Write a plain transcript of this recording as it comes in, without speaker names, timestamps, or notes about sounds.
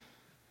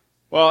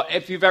Well,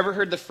 if you've ever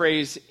heard the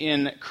phrase,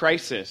 in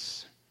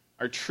crisis,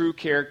 our true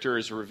character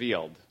is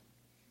revealed.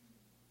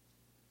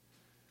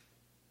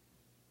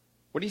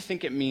 What do you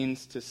think it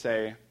means to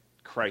say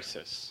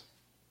crisis?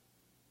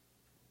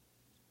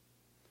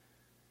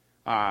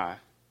 I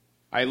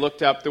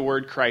looked up the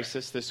word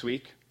crisis this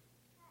week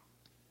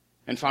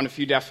and found a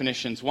few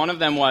definitions. One of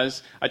them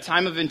was a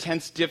time of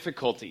intense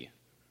difficulty,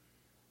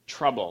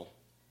 trouble,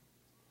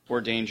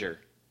 or danger.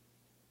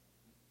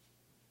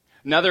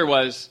 Another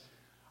was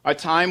a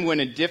time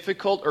when a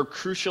difficult or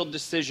crucial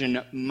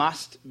decision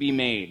must be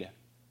made,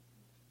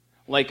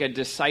 like a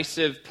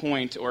decisive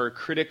point or a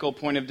critical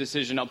point of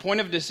decision, a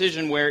point of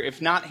decision where,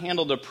 if not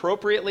handled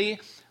appropriately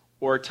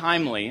or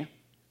timely,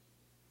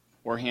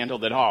 or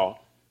handled at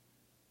all,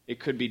 it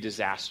could be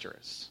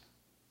disastrous.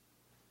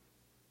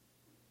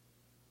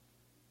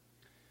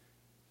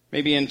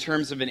 Maybe in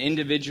terms of an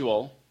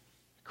individual,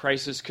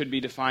 crisis could be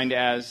defined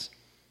as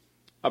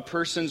a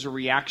person's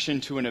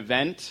reaction to an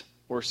event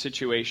or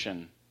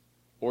situation,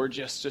 or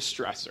just a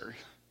stressor,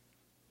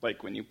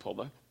 like when you pull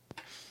the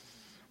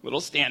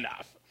little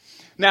standoff.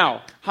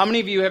 Now, how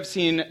many of you have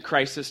seen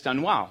crisis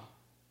done well?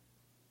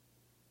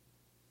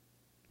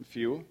 A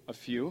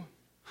few.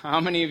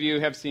 How many of you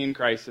have seen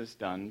crisis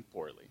done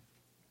poorly?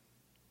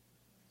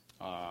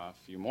 A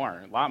few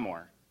more, a lot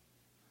more.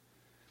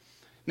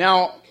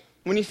 Now,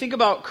 when you think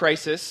about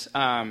crisis,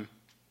 and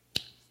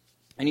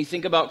you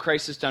think about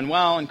crisis done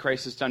well and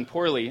crisis done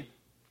poorly,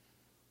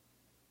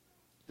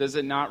 does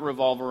it not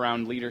revolve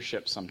around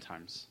leadership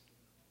sometimes?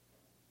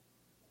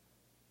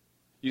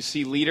 You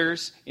see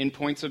leaders in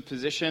points of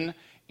position,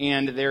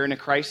 and they're in a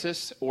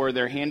crisis, or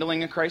they're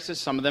handling a crisis.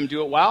 Some of them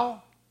do it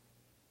well,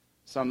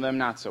 some of them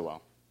not so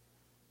well.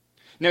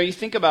 Now, you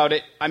think about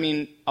it,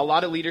 a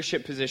lot of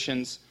leadership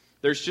positions,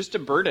 there's just a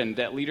burden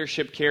that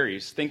leadership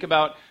carries. Think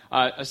about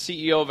a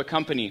CEO of a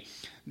company.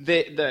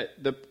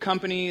 The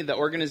company, the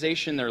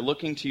organization, they're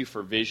looking to you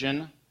for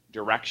vision,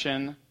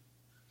 direction.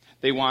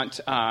 They want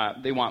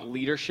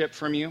leadership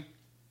from you.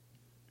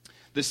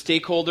 The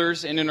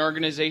stakeholders in an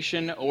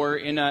organization or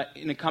in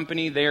a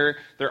company, they're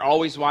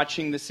always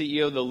watching the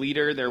CEO, the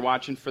leader. They're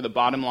watching for the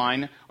bottom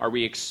line. Are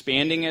we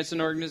expanding as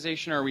an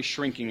organization, or are we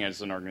shrinking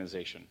as an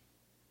organization?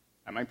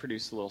 That might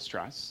produce a little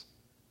stress.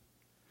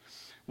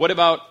 What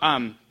about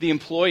the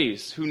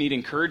employees who need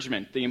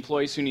encouragement, the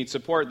employees who need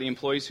support, the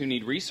employees who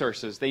need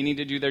resources? They need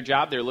to do their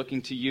job. They're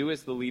looking to you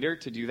as the leader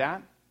to do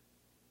that.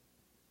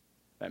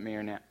 That may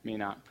or may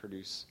not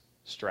produce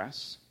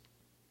stress.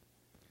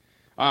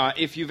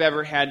 If you've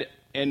ever had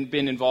and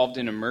been involved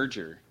in a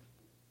merger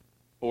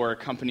or a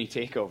company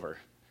takeover,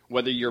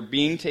 whether you're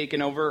being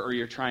taken over or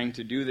you're trying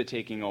to do the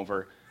taking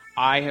over,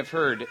 I have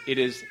heard it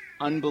is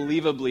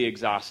unbelievably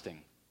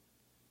exhausting.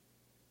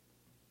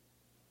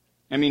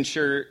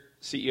 Sure,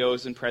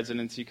 CEOs and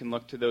presidents, you can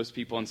look to those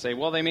people and say,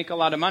 well, they make a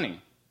lot of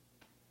money.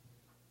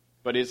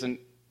 But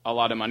isn't a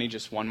lot of money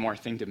just one more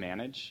thing to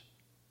manage?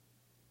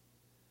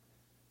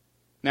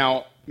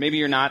 Now, maybe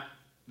you're not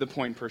the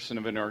point person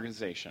of an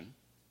organization,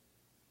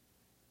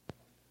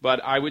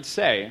 but I would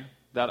say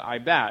that I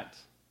bet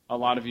a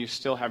lot of you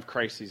still have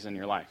crises in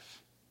your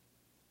life.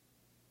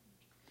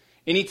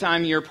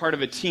 Anytime you're part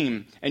of a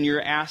team and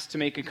you're asked to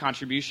make a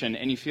contribution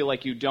and you feel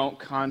like you don't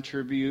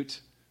contribute,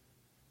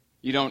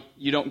 you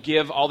don't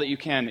give all that you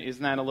can,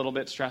 isn't that a little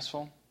bit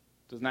stressful?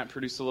 Doesn't that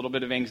produce a little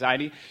bit of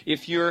anxiety?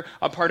 If you're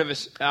a part of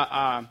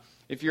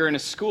if you're in a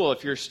school,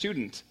 if you're a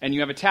student and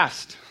you have a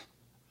test,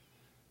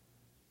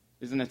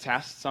 isn't a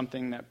test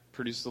something that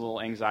produces a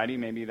little anxiety?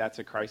 Maybe that's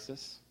a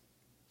crisis.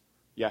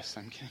 Yes,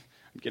 I'm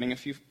getting a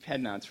few head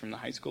nods from the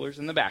high schoolers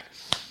in the back.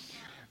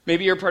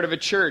 Maybe you're part of a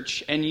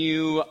church and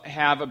you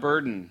have a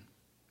burden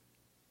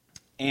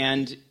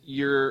and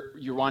you're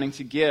wanting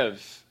to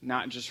give,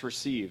 not just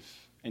receive,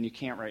 and you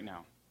can't right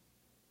now.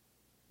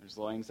 There's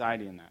a little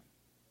anxiety in that.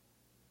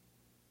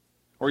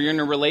 Or you're in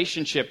a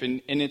relationship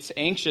and it's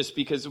anxious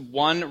because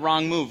one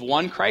wrong move,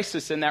 one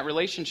crisis in that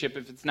relationship,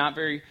 if it's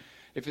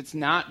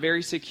not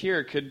very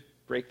secure, could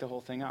break the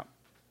whole thing up.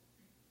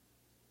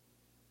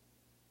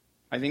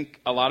 I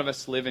think a lot of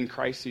us live in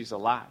crises a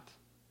lot.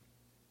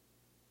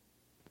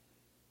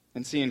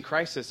 And see, in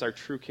crisis, our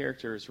true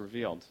character is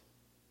revealed.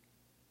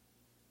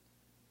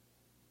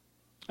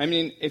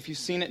 If you've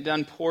seen it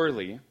done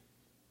poorly,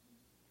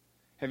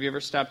 have you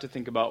ever stopped to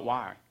think about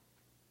why?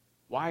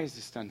 Why is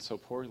this done so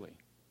poorly?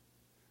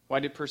 Why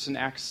did person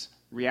X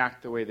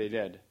react the way they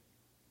did?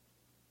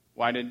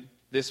 Why did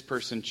this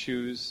person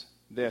choose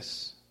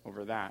this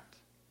over that?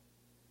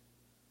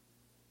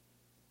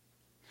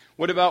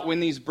 What about when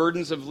these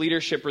burdens of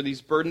leadership or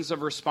these burdens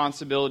of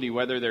responsibility,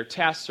 whether they're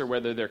tests or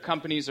whether they're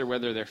companies or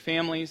whether they're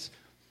families,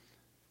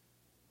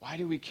 why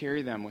do we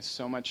carry them with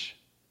so much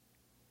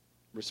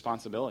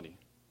responsibility?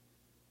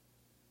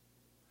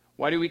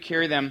 Why do we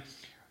carry them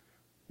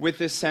with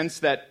this sense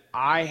that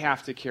I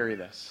have to carry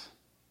this?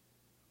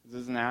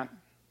 Isn't that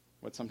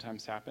what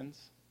sometimes happens?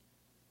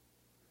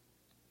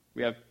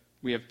 We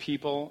have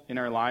people in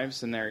our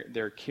lives and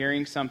they're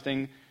carrying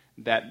something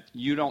that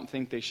you don't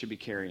think they should be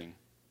carrying.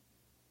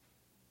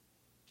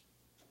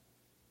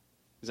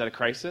 Is that a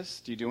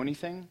crisis? Do you do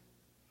anything?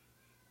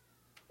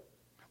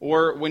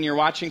 Or when you're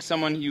watching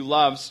someone you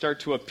love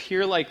start to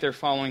appear like they're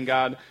following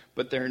God,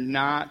 but they're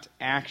not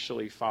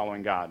actually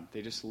following God.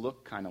 They just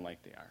look kind of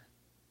like they are.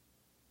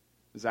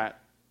 Is that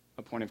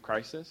a point of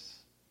crisis?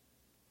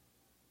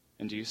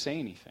 And do you say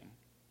anything?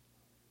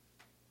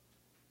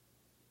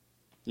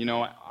 You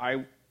know,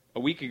 a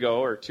week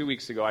ago or 2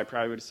 weeks ago, I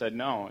probably would have said,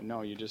 no,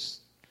 you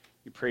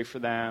pray for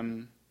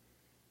them,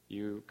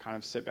 you kind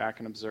of sit back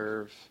and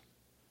observe.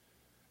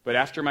 But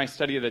after my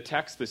study of the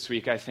text this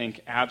week, I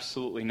think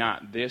absolutely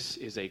not. This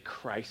is a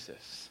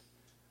crisis.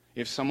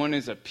 If someone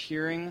is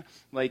appearing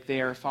like they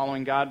are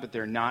following God, but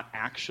they're not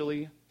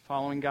actually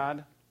following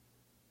God,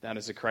 that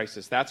is a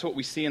crisis. That's what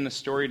we see in the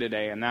story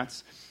today, and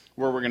that's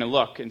where we're going to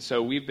look. And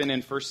so we've been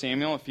in 1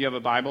 Samuel. If you have a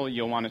Bible,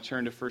 you'll want to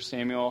turn to 1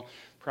 Samuel,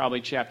 probably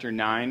chapter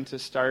 9 to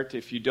start.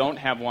 If you don't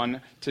have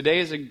one, today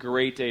is a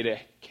great day to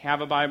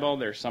have a Bible.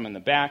 There's some in the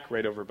back,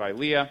 right over by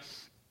Leah,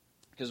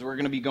 because we're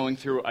going to be going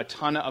through a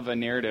ton of a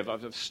narrative,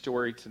 of a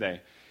story today.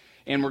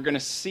 And we're going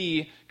to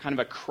see kind of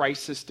a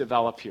crisis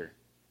develop here.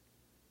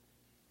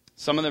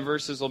 Some of the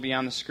verses will be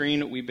on the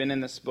screen. We've been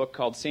in this book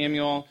called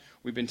Samuel.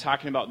 We've been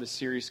talking about this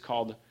series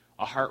called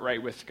A Heart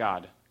Right with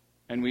God.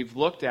 And we've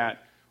looked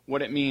at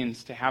what it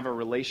means to have a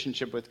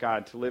relationship with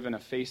God, to live in a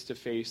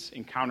face-to-face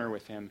encounter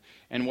with Him,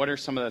 and what are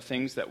some of the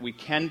things that we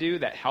can do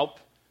that help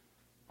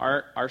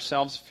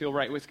ourselves feel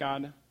right with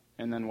God,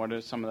 and then what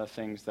are some of the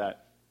things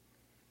that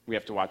we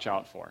have to watch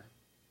out for.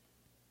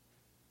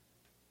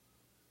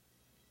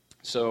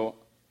 So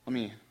let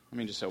me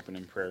just open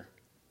in prayer.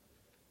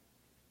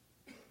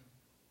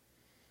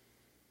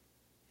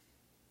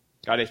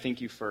 God, I thank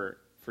you for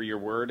your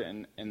word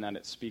and that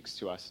it speaks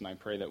to us, and I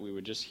pray that we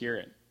would just hear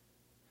it.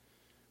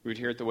 We would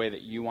hear it the way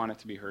that you want it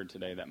to be heard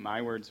today, that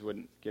my words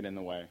wouldn't get in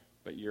the way,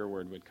 but your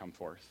word would come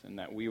forth, and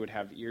that we would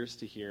have ears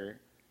to hear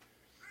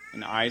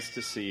and eyes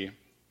to see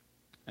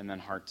and then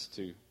hearts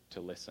to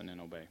listen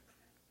and obey.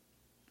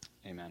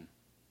 Amen.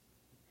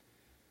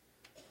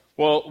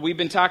 Well, we've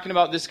been talking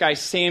about this guy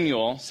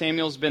Samuel.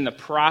 Samuel's been the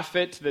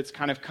prophet that's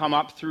kind of come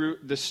up through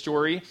the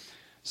story.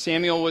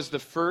 Samuel was the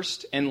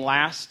first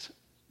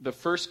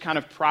kind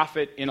of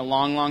prophet in a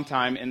long, long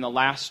time, and the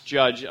last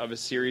judge of a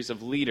series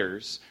of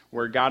leaders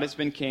where God has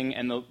been king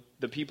and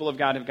the people of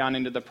God have gone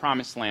into the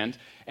promised land.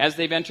 As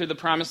they've entered the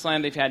promised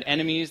land, they've had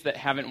enemies that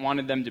haven't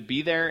wanted them to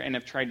be there and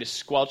have tried to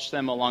squelch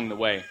them along the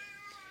way.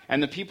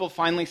 And the people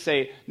finally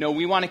say, no,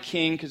 we want a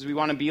king because we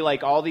want to be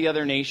like all the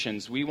other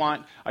nations. We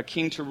want a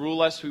king to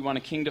rule us. We want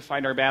a king to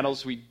fight our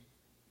battles. We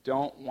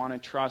don't want to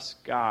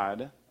trust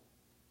God,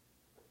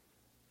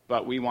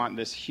 but we want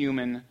this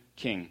human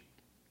king.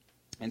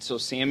 And so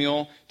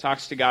Samuel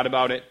talks to God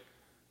about it.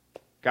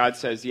 God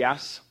says,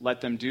 yes,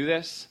 let them do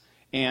this.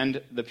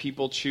 And the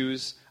people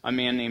choose a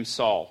man named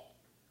Saul.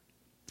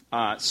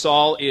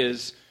 Saul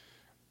is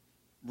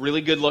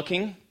really good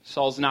looking.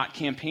 Saul's not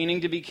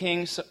campaigning to be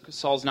king.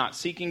 Saul's not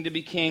seeking to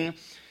be king.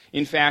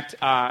 In fact,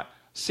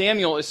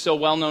 Samuel is so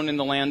well known in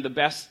the land, the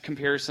best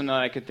comparison that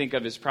I could think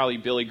of is probably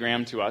Billy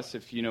Graham to us,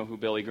 if you know who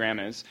Billy Graham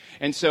is.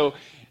 And so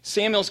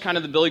Samuel's kind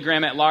of the Billy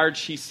Graham at large.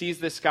 He sees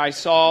this guy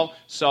Saul.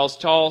 Saul's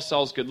tall.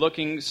 Saul's good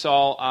looking.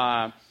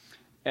 Saul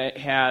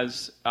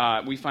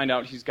we find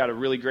out he's got a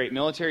really great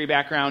military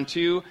background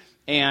too.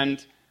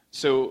 And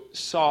so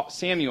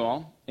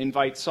Samuel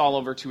invites Saul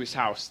over to his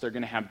house. They're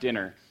going to have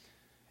dinner.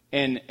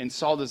 And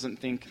Saul doesn't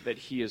think that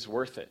he is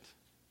worth it.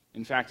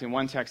 In fact, in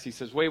one text he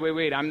says,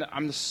 wait,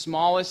 I'm the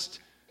smallest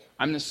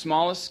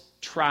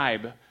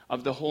tribe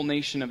of the whole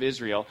nation of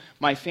Israel.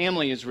 My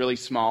family is really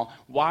small.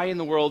 Why in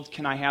the world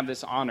can I have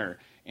this honor?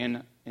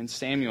 And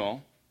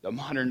Samuel, the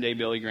modern day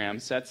Billy Graham,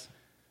 sets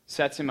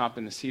him up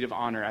in the seat of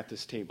honor at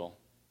this table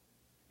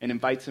and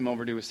invites him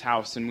over to his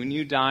house. And when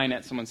you dine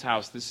at someone's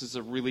house, this is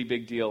a really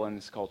big deal in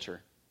this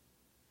culture.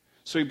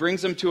 So he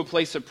brings him to a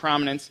place of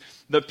prominence.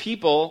 The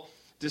people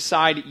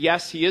decide,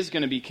 yes, he is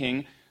going to be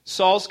king.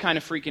 Saul's kind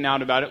of freaking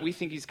out about it. We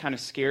think he's kind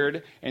of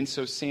scared. And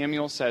so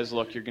Samuel says,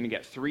 look, you're going to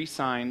get 3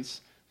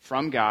 signs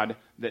from God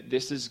that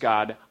this is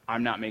God.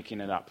 I'm not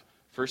making it up.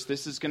 First,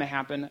 this is going to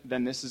happen,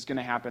 then this is going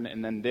to happen,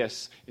 and then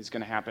this is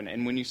going to happen.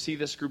 And when you see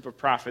this group of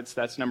prophets,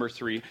 that's number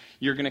 3,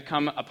 you're going to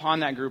come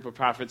upon that group of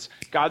prophets.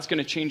 God's going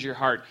to change your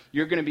heart.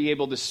 You're going to be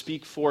able to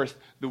speak forth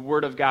the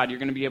word of God. You're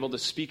going to be able to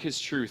speak his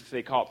truth.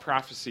 They call it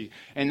prophecy.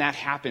 And that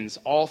happens.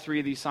 All 3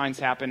 of these signs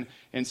happen,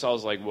 and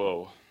Saul's like,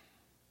 whoa.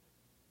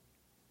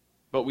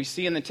 But we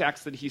see in the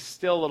text that he's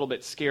still a little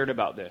bit scared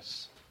about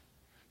this.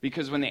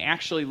 Because when they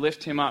actually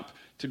lift him up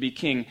to be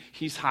king,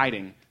 he's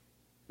hiding.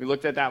 We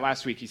looked at that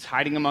last week. He's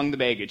hiding among the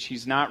baggage.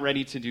 He's not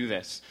ready to do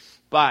this.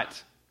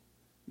 But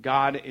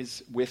God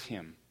is with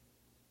him.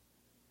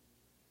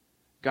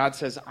 God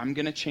says, I'm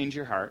going to change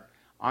your heart.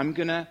 I'm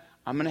going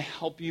to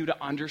help you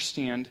to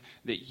understand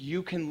that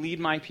you can lead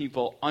my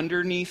people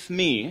underneath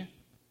me.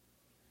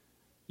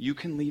 You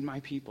can lead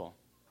my people.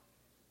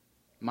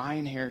 My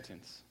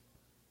inheritance.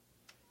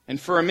 And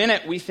for a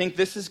minute, we think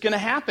this is going to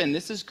happen.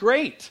 This is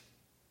great.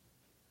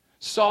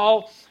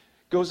 Saul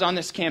goes on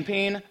this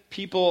campaign.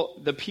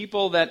 The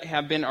people that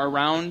have been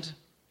around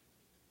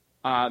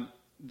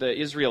the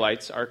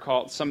Israelites are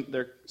called, some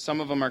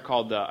of them are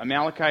called the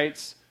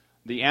Amalekites,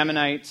 the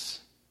Ammonites,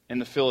 and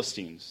the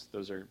Philistines.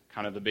 Those are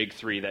kind of the big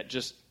three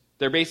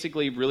they're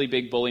basically really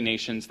big bully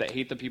nations that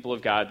hate the people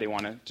of God. They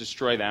want to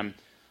destroy them.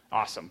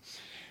 Awesome.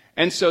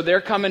 And so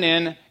they're coming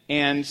in,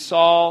 and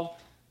Saul,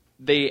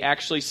 they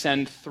actually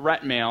send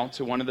threat mail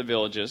to one of the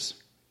villages,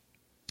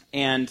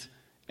 and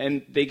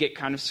they get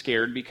kind of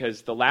scared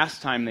because the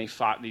last time they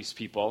fought these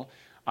people,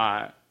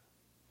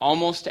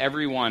 almost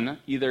everyone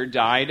either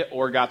died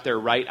or got their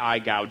right eye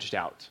gouged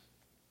out.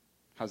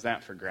 How's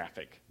that for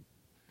graphic?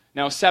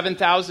 Now,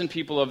 7,000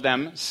 people of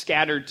them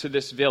scattered to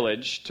this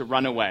village to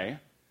run away.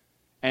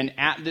 And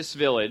at this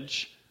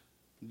village,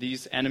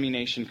 these enemy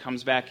nation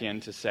comes back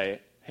in to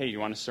say, hey, you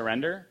want to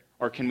surrender?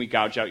 Or can we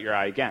gouge out your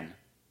eye again?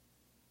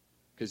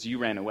 Because you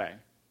ran away.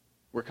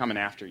 We're coming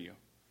after you.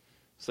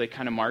 So they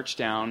kind of march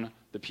down.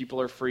 The people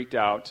are freaked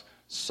out.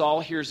 Saul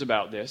hears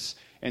about this,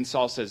 and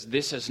Saul says,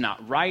 this is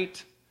not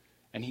right.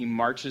 And he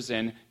marches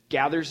in,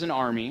 gathers an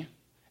army,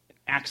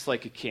 acts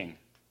like a king.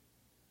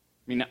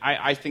 I mean,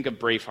 I think of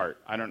Braveheart.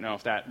 I don't know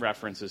if that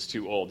reference is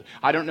too old.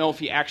 I don't know if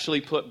he actually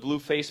put blue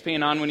face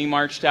paint on when he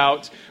marched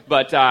out,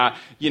 but,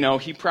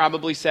 he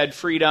probably said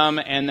freedom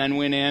and then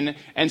went in.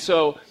 And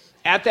so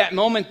at that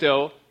moment,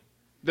 though,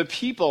 the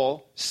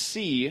people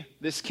see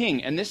this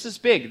king. And this is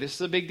big. This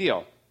is a big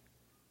deal.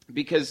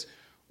 Because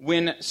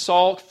when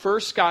Saul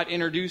first got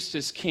introduced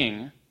as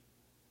king,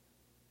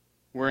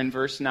 we're in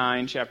verse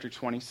 9, chapter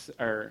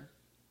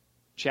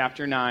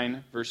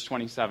 9, verse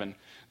 27.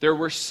 There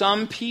were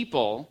some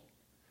people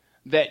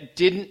that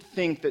didn't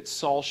think that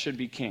Saul should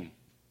be king.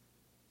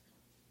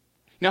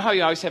 You know how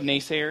you always have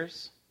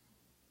naysayers?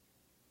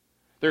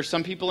 There are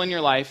some people in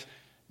your life,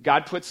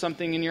 God puts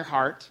something in your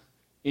heart,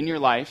 in your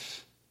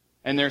life,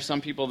 and there are some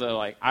people that are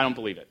like, I don't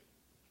believe it.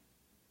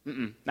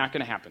 Not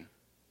going to happen.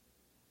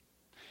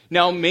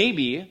 Now,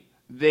 maybe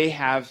they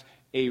have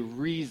a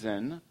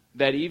reason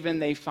that even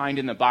they find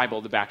in the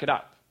Bible to back it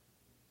up.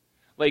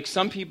 Like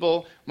some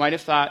people might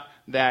have thought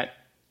that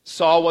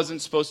Saul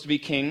wasn't supposed to be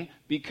king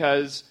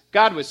because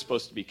God was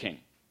supposed to be king.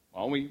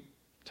 Well, we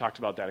talked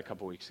about that a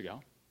couple weeks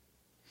ago.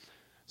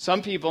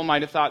 Some people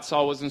might have thought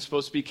Saul wasn't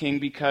supposed to be king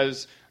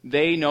because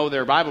they know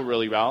their Bible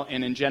really well,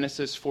 and in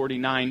Genesis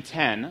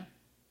 49:10,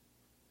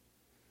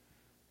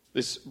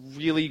 this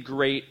really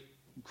great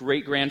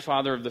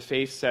great-grandfather of the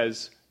faith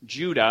says,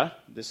 Judah,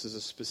 this is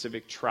a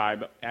specific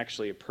tribe,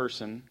 actually a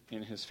person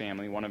in his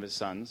family, one of his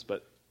sons,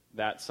 but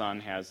that son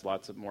has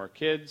lots of more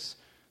kids.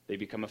 They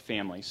become a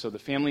family. So the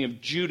family of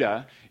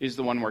Judah is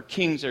the one where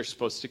kings are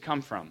supposed to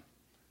come from.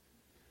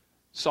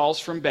 Saul's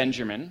from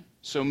Benjamin,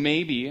 so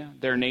maybe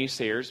they're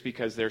naysayers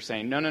because they're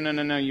saying, no,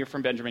 you're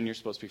from Benjamin, you're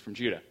supposed to be from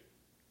Judah.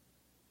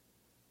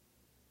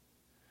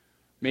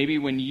 Maybe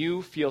when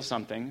you feel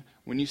something,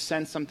 when you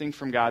sense something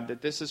from God,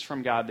 that this is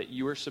from God, that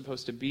you are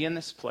supposed to be in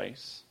this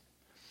place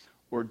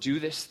or do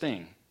this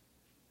thing,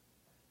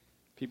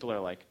 people are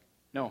like,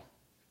 no,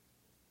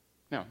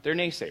 they're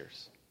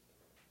naysayers.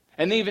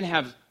 And they even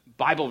have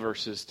Bible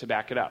verses to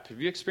back it up.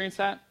 Have you experienced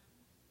that?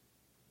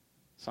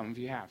 Some of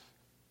you have.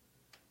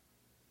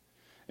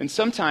 And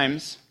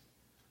sometimes,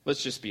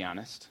 let's just be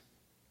honest,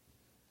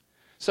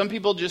 some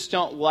people just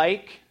don't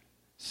like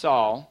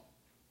Saul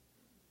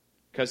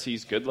because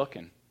he's good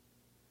looking.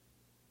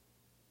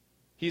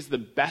 He's the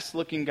best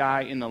looking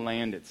guy in the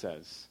land, it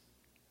says.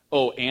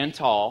 Oh, and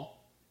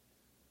tall,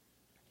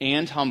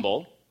 and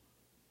humble,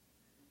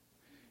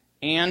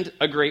 and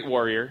a great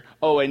warrior.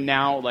 Oh, and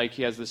now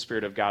he has the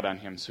Spirit of God on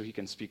him so he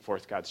can speak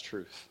forth God's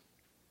truth.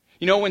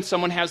 You know when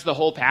someone has the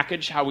whole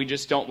package, how we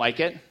just don't like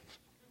it?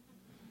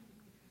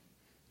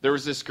 There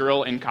was this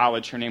girl in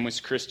college, her name was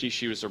Christy.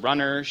 She was a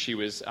runner. She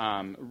was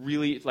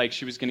really,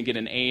 she was going to get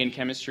an A in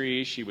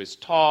chemistry. She was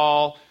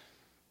tall,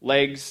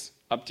 legs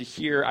up to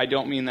here. I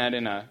don't mean that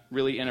in a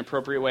really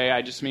inappropriate way.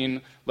 I just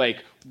mean,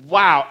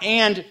 wow,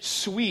 and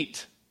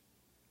sweet,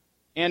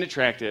 and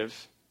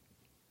attractive,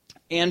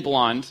 and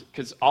blonde,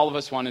 because all of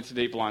us wanted to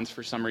date blondes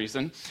for some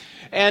reason.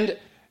 And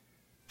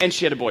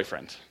she had a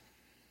boyfriend.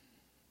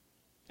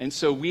 And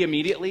so we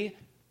immediately,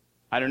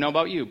 I don't know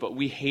about you, but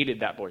we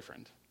hated that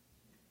boyfriend.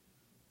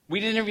 We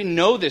didn't even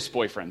know this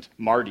boyfriend,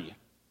 Marty.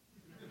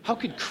 How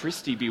could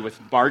Christy be with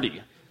Marty?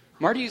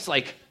 Marty's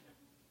like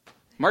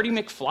Marty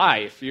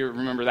McFly, if you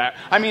remember that.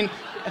 I mean,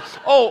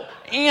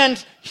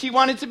 and he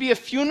wanted to be a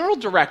funeral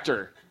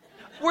director.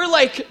 We're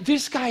like,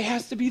 this guy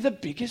has to be the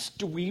biggest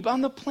dweeb on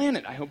the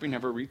planet. I hope he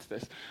never reads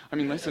this. I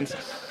mean, listen.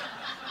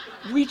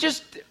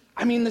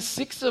 The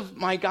 6 of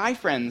my guy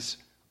friends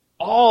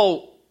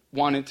all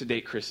wanted to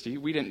date Christy.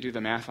 We didn't do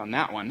the math on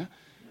that one.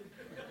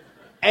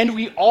 And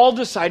we all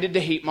decided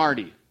to hate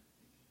Marty.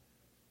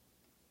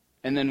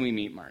 And then we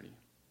meet Marty.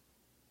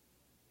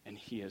 And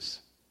he is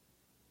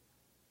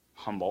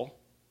humble.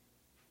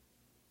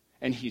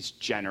 And he's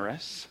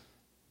generous.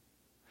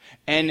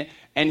 And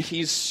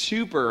he's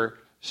super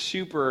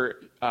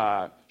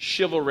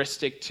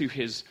chivalristic to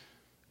his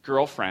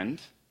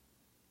girlfriend.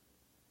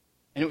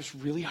 And it was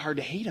really hard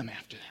to hate him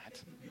after that.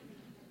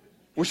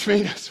 Which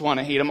made us want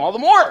to hate him all the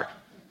more.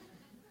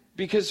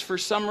 Because for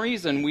some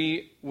reason,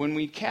 when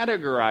we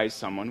categorize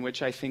someone,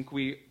 which I think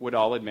we would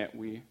all admit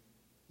we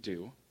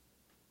do,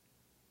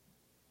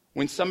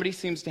 when somebody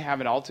seems to have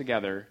it all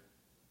together,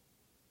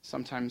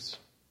 sometimes,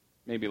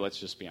 maybe let's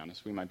just be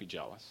honest, we might be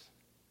jealous.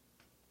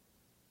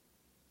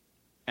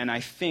 And I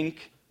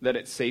think that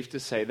it's safe to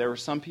say there were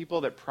some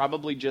people that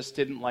probably just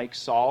didn't like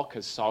Saul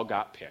because Saul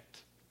got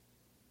picked.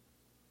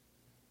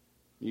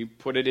 You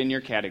put it in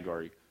your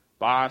category.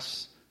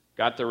 Boss,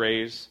 got the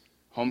raise,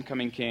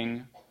 homecoming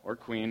king or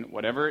queen,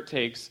 whatever it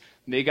takes.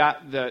 They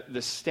got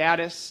the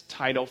status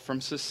title from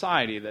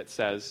society that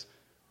says,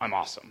 I'm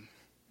awesome.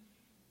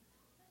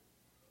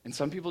 And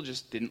some people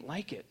just didn't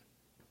like it.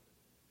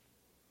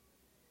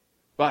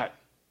 But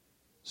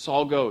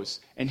Saul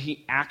goes, and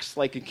he acts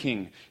like a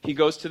king. He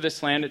goes to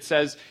this land, it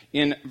says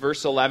in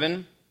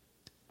in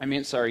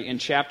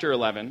chapter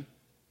 11,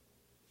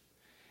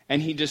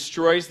 and he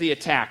destroys the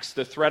attacks.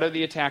 The threat of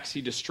the attacks,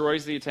 he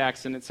destroys the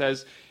attacks, and it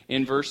says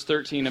in verse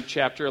 13 of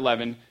chapter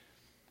 11,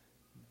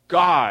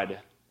 God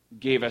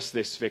gave us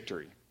this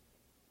victory.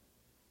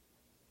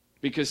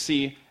 Because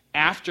see,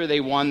 after they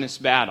won this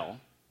battle,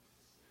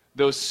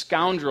 those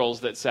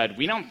scoundrels that said,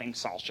 we don't think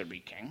Saul should be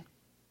king,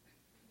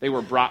 they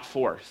were brought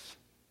forth.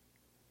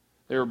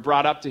 They were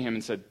brought up to him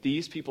and said,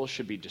 these people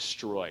should be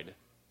destroyed.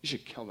 You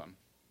should kill them.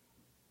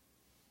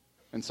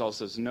 And Saul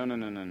says, no.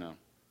 We're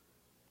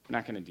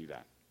not going to do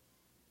that.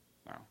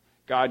 No.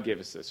 God gave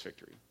us this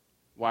victory.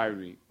 Why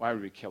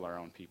would we kill our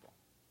own people?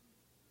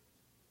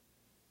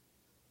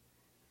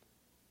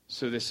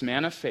 So this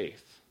man of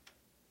faith,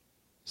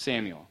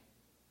 Samuel,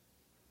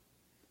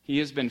 he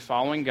has been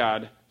following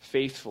God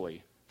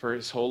faithfully for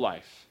his whole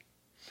life.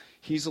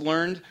 He's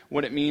learned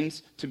what it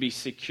means to be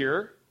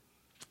secure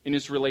in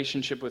his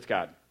relationship with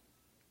God.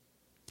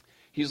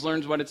 He's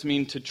learned what it's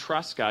mean to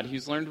trust God.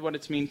 He's learned what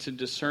it's mean to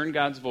discern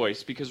God's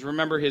voice. Because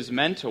remember, his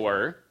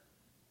mentor,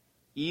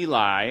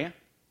 Eli,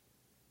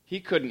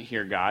 he couldn't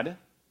hear God.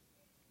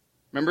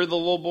 Remember the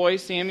little boy,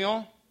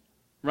 Samuel?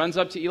 Runs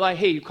up to Eli,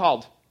 hey, you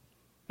called.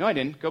 No, I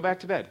didn't. Go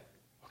back to bed.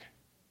 Okay.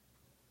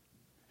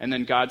 And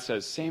then God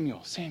says,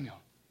 Samuel.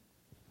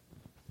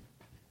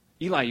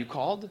 Eli, you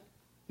called?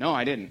 No,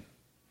 I didn't.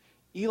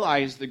 Eli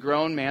is the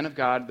grown man of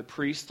God, the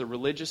priest, the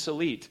religious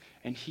elite,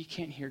 and he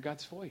can't hear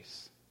God's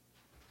voice.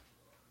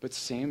 But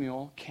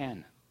Samuel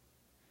can.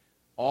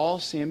 All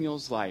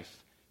Samuel's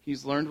life,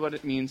 he's learned what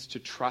it means to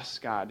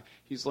trust God.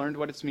 He's learned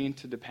what it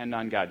means to depend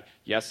on God.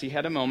 Yes, he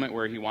had a moment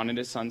where he wanted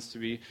his sons to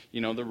be,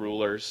 the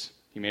rulers.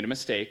 He made a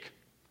mistake.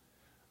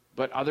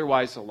 But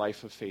otherwise, a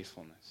life of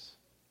faithfulness.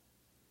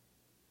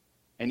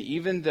 And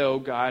even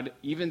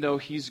though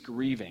he's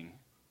grieving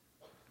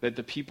that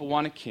the people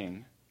want a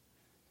king,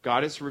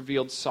 God has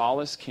revealed Saul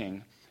as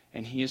king,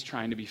 and he is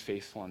trying to be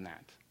faithful in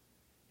that.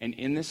 And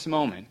in this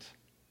moment,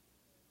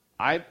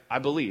 I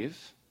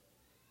believe,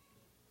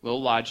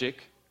 little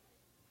logic,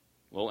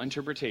 little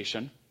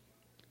interpretation,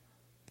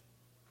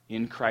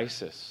 in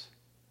crisis,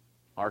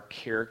 our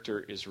character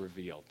is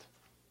revealed.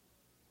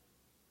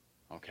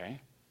 Okay?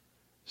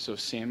 So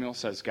Samuel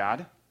says,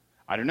 God,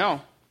 I don't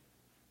know.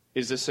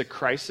 Is this a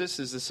crisis?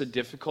 Is this a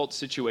difficult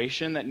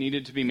situation that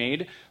needed to be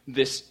made?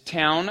 This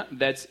town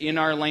that's in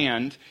our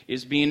land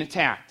is being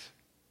attacked.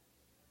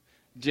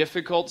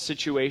 Difficult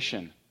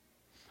situation.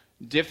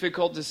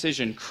 Difficult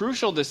decision.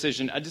 Crucial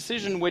decision. A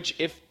decision which,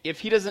 if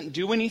he doesn't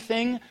do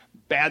anything,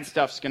 bad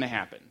stuff's going to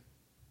happen.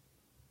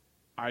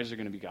 Eyes are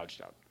going to be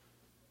gouged out.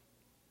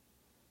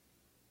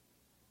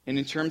 And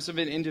in terms of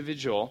an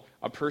individual,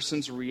 a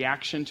person's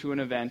reaction to an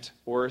event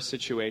or a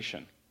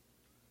situation.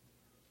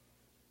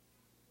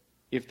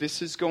 If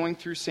this is going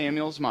through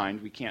Samuel's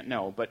mind, we can't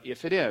know, but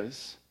if it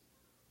is,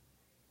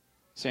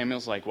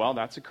 Samuel's like, well,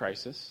 that's a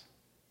crisis.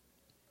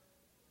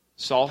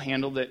 Saul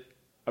handled it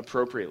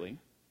appropriately,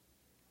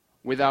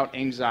 without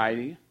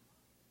anxiety,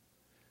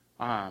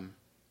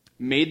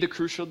 made the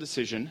crucial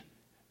decision,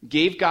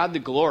 gave God the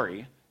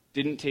glory,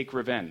 didn't take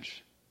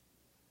revenge.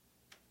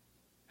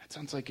 That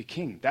sounds like a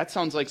king. That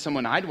sounds like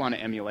someone I'd want to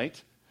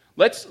emulate.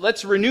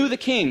 Let's renew the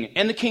king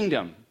and the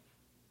kingdom.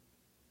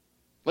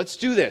 Let's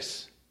do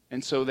this.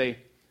 And so they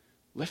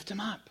lift him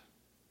up.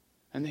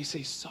 And they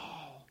say,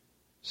 Saul,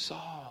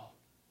 Saul,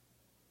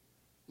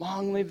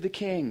 long live the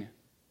king.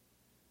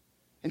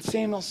 And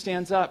Samuel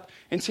stands up.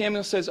 And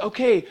Samuel says,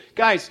 okay,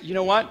 guys, you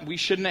know what? We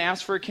shouldn't have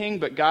asked for a king,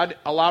 but God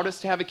allowed us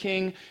to have a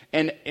king.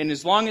 And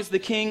as long as the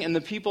king and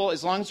the people,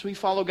 as long as we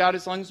follow God,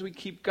 as long as we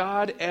keep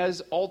God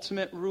as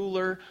ultimate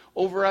ruler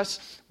over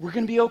us, we're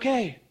going to be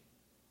okay.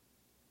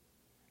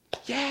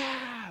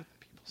 Yeah, the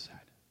people said.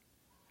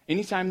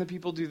 Anytime the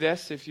people do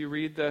this, if you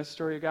read the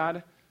story of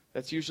God,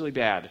 that's usually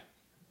bad.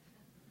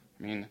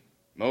 I mean,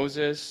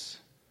 Moses,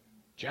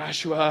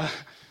 Joshua,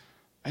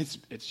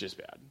 it's just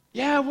bad.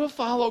 Yeah, we'll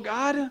follow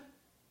God.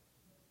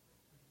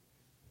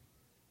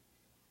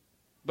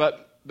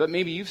 But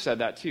maybe you've said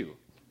that too.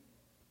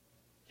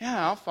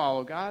 Yeah, I'll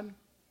follow God.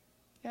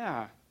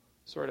 Yeah,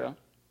 sort of.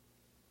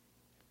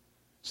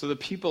 So the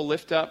people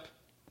lift up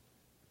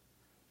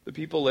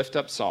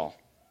Saul.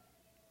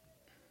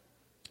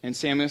 And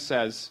Samuel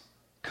says,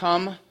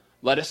 come,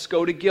 Let us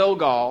go to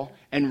Gilgal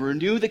and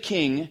renew the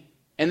king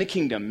and the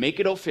kingdom. Make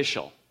it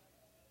official.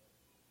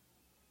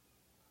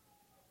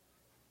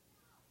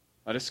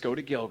 Let us go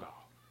to Gilgal.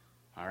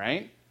 All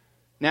right?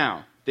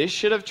 Now, this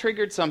should have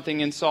triggered something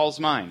in Saul's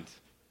mind.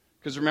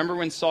 Because remember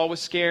when Saul was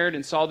scared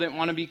and Saul didn't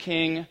want to be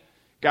king?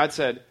 God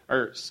said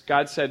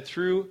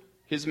through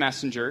his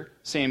messenger,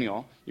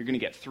 Samuel, you're going to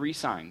get 3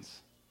 signs.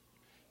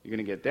 You're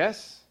going to get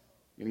this,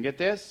 you're going to get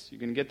this, you're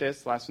going to get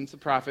this. The last one's the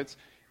prophets.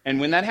 And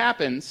when that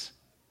happens,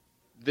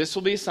 this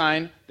will be a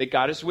sign that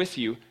God is with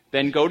you.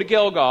 Then go to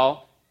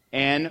Gilgal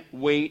and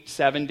wait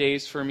 7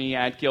 days for me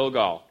at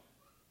Gilgal.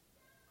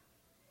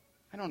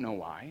 I don't know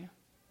why.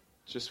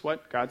 It's just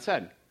what God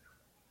said.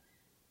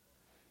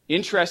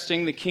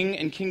 Interesting, the king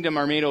and kingdom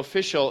are made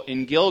official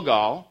in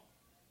Gilgal.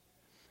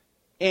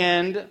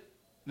 And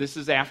this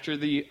is after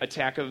the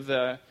attack of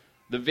the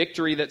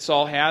victory that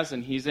Saul has,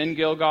 and he's in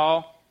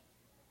Gilgal.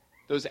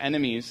 Those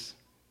enemies,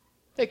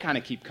 they kind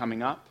of keep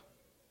coming up.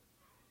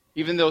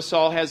 Even though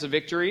Saul has a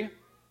victory,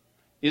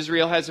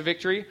 Israel has a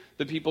victory,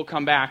 the people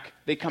come back.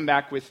 They come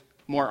back with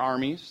more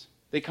armies.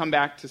 They come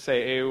back to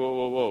say, hey, whoa,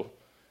 whoa, whoa.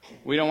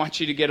 We don't want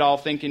you to get all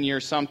thinking you're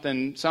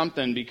something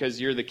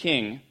because you're the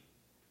king.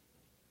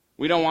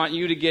 We don't want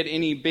you to get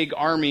any big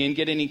army and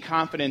get any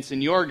confidence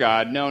in your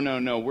God. No, no,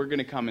 no. We're going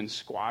to come and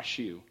squash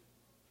you.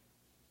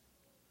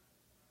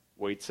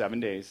 Wait 7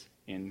 days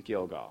in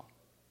Gilgal.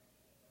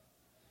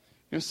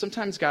 You know,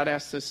 sometimes God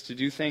asks us to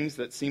do things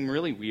that seem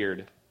really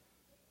weird.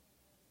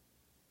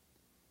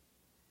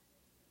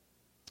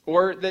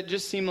 Or that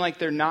just seem like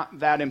they're not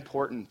that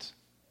important.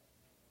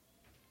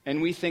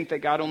 And we think that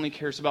God only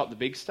cares about the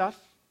big stuff.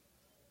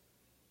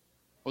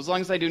 Well, as long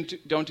as I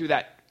don't do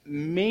that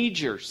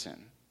major sin,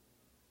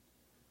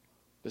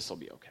 this will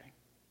be okay.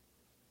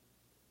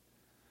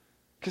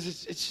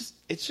 Because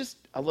it's just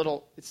a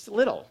little, it's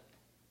little.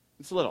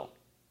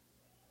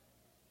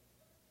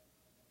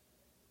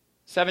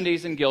 7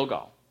 days in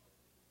Gilgal.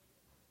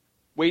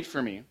 Wait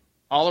for me.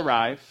 I'll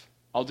arrive.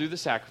 I'll do the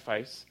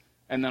sacrifice.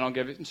 And then I'll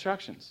give it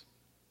instructions.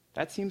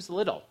 That seems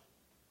little.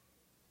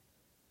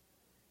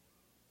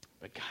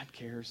 But God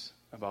cares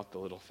about the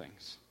little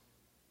things.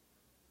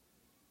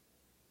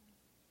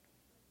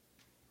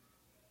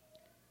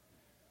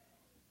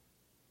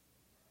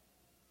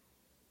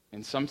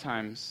 And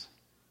sometimes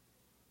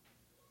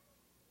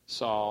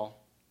Saul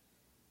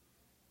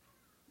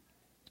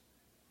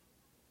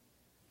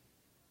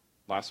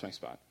lost my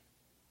spot.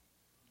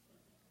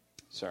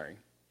 Sorry.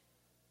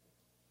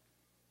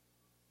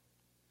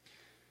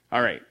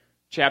 All right,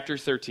 chapter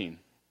 13.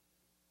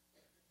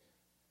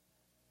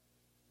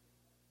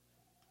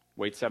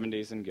 Wait 7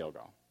 days in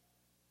Gilgal.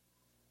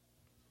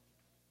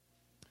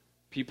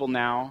 People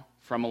now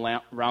from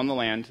around the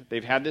land,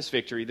 they've had this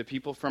victory. The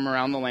people from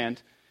around the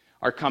land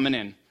are coming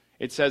in.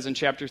 It says in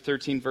chapter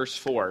 13, verse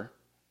 4,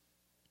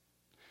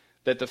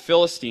 that the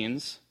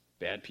Philistines,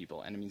 bad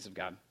people, enemies of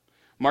God,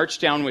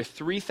 marched down with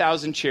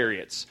 3,000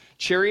 chariots.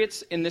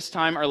 Chariots in this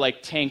time are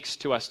like tanks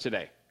to us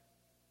today.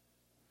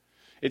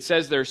 It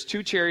says there's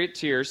 2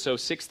 charioteers, so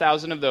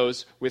 6,000 of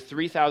those with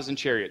 3,000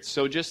 chariots.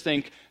 So just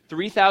think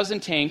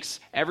 3,000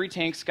 tanks, every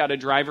tank's got a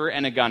driver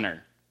and a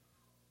gunner.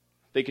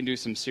 They can do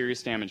some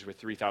serious damage with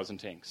 3,000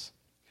 tanks.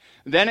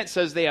 Then it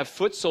says they have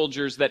foot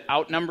soldiers that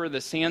outnumber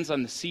the sands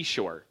on the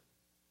seashore.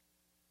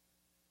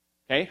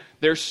 Okay?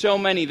 There's so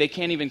many, they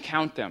can't even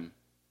count them.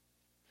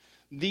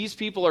 These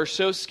people are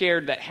so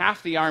scared that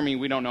half the army,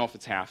 we don't know if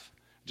it's half,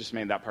 just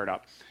made that part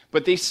up,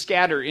 but they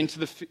scatter into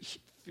the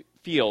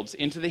fields,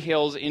 into the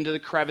hills, into the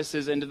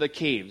crevices, into the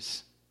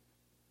caves.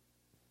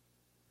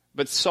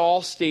 But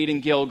Saul stayed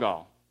in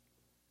Gilgal,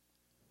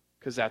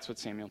 because that's what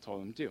Samuel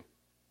told him to do.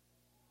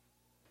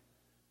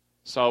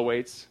 Saul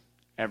waits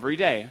every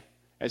day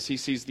as he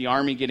sees the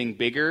army getting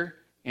bigger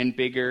and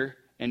bigger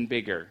and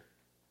bigger.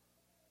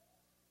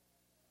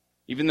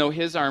 Even though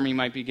his army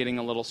might be getting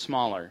a little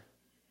smaller.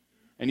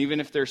 And even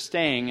if they're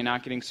staying and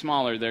not getting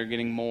smaller, they're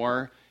getting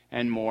more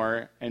and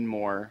more and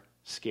more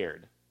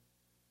scared.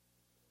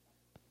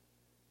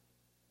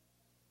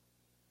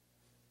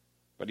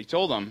 But he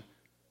told them,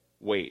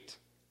 wait.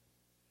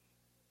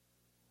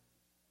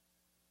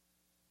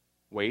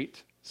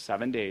 Wait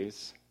 7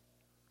 days.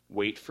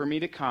 Wait for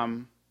me to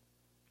come.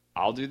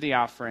 I'll do the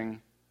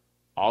offering.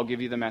 I'll give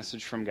you the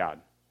message from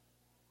God.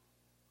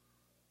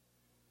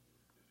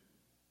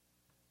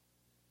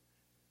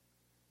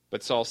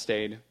 But Saul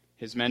stayed.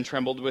 His men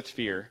trembled with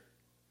fear.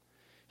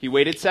 He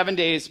waited 7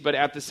 days, but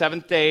at the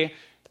 7th day,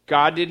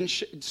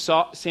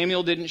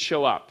 Samuel didn't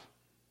show up.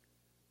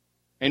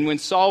 And when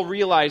Saul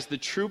realized the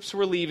troops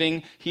were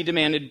leaving, he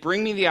demanded,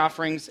 bring me the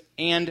offerings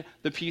and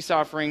the peace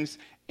offerings.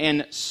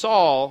 And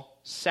Saul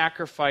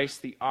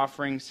sacrificed the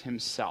offerings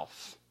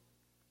himself.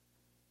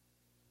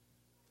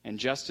 And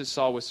just as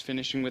Saul was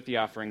finishing with the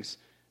offerings,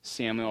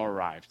 Samuel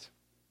arrived.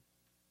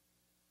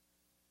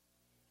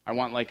 I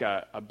want like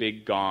a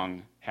big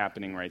gong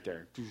happening right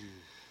there.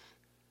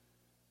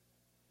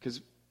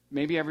 Because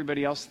maybe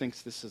everybody else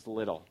thinks this is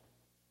little.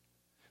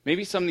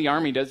 Maybe some of the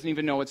army doesn't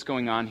even know what's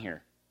going on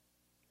here.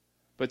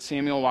 But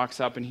Samuel walks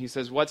up and he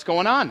says, what's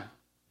going on?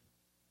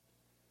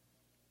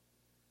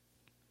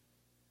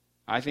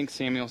 I think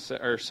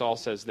Saul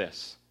says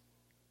this.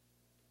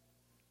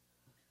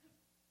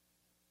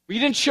 You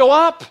didn't show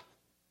up.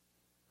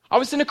 I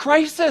was in a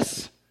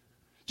crisis.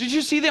 Did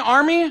you see the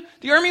army?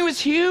 The army was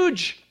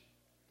huge.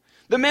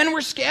 The men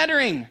were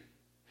scattering.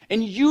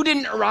 And you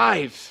didn't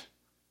arrive.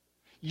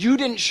 You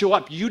didn't show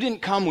up. You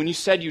didn't come when you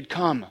said you'd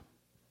come.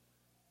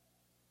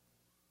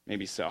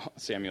 Maybe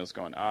Samuel's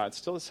going, it's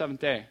still the seventh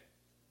day.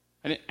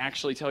 I didn't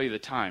actually tell you the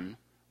time.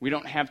 We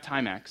don't have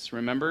Timex,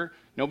 remember?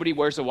 Nobody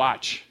wears a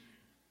watch.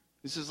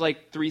 This is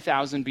like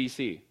 3000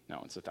 BC.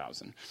 No, it's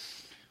 1000.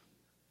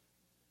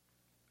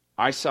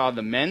 I saw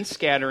the men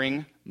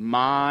scattering,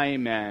 my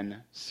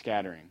men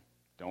scattering.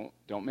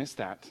 Don't miss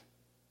that.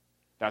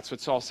 That's what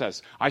Saul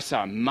says. I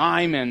saw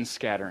my men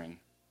scattering.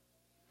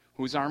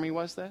 Whose army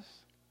was this?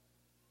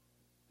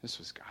 This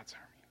was God's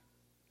army.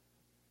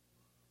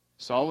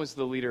 Saul was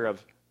the leader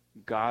of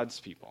God's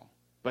people.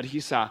 But he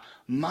saw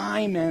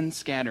my men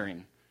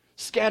scattering,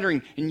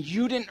 and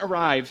you didn't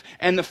arrive,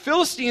 and the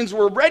Philistines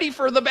were ready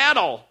for the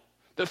battle.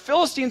 The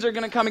Philistines are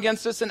going to come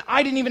against us, and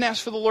I didn't even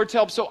ask for the Lord's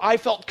help, so I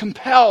felt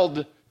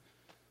compelled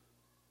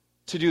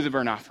to do the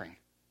burnt offering.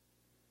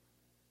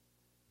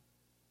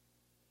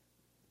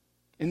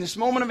 In this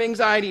moment of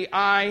anxiety,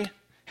 I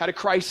had a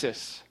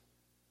crisis.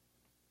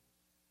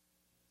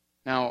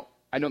 Now,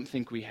 I don't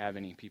think we have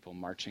any people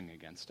marching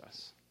against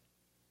us.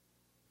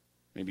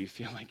 Maybe you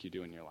feel like you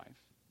do in your life.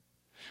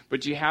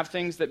 But do you have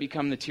things that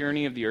become the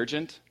tyranny of the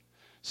urgent?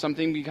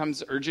 Something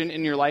becomes urgent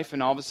in your life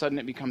and all of a sudden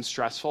it becomes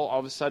stressful. All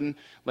of a sudden,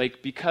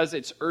 like because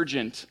it's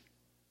urgent,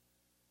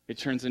 it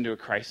turns into a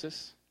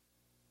crisis.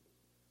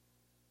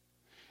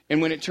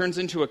 And when it turns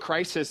into a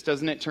crisis,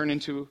 doesn't it turn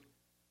into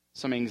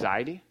some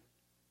anxiety?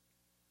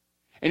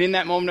 And in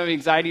that moment of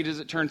anxiety, does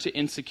it turn to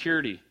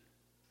insecurity?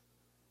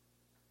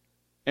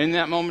 And in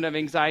that moment of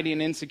anxiety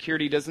and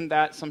insecurity, doesn't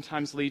that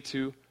sometimes lead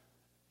to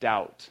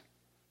doubt?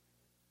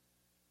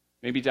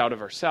 Maybe doubt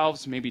of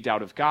ourselves, maybe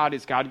doubt of God.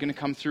 Is God going to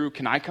come through?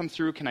 Can I come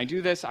through? Can I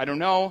do this? I don't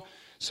know.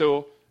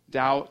 So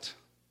doubt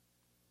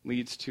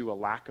leads to a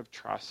lack of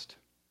trust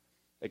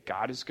that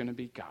God is going to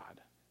be God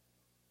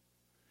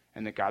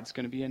and that God's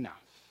going to be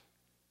enough.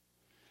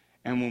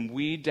 And when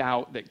we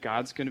doubt that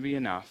God's going to be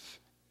enough,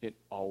 it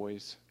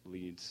always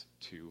leads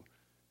to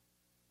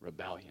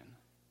rebellion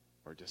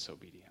or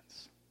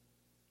disobedience.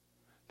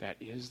 That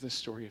is the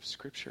story of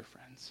Scripture,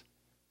 friends.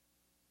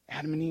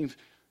 Adam and Eve,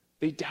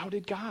 they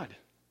doubted God.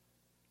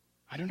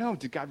 I don't know,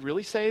 did God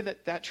really say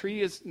that that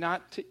tree is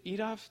not to eat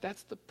of?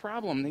 That's the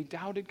problem. They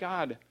doubted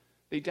God.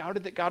 They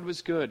doubted that God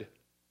was good.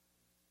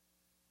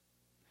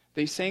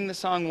 They sang the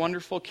song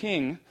Wonderful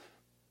King,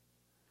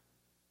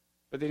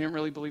 but they didn't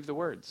really believe the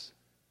words.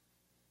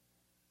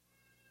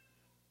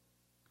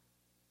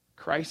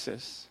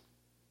 Crisis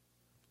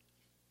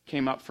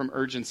came up from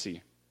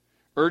urgency.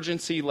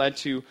 Urgency led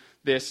to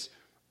this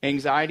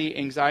anxiety.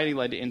 Anxiety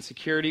led to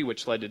insecurity,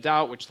 which led to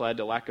doubt, which led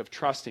to lack of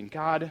trust in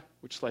God,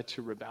 which led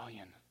to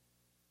rebellion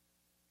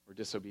or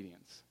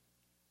disobedience.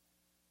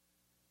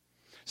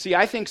 See,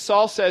 I think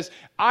Saul says,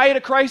 I had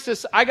a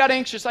crisis, I got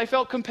anxious, I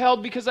felt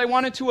compelled because I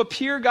wanted to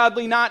appear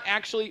godly, not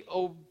actually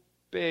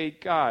obey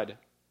God.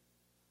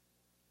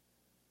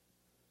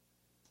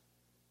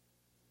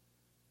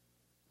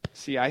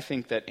 See, I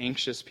think that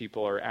anxious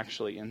people are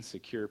actually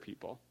insecure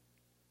people.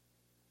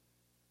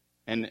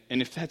 And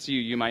if that's you,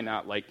 you might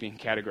not like being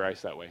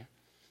categorized that way.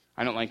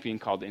 I don't like being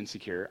called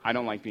insecure. I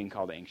don't like being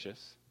called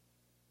anxious.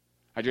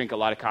 I drink a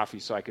lot of coffee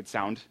so I could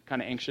sound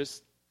kind of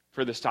anxious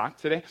for this talk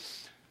today.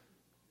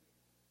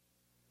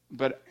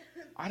 But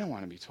I don't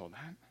want to be told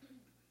that.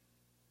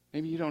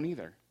 Maybe you don't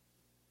either.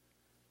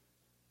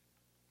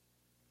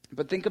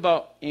 But think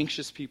about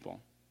anxious people.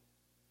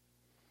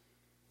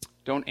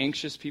 Don't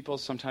anxious people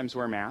sometimes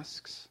wear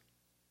masks?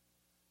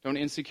 Don't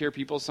insecure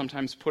people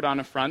sometimes put on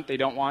a front? They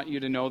don't want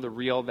you to know the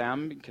real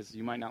them because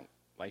you might not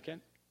like it.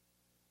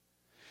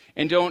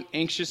 And don't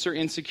anxious or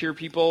insecure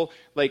people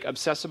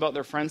obsess about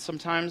their friends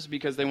sometimes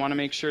because they want to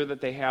make sure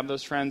that they have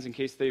those friends in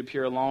case they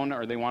appear alone,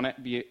 or they want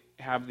to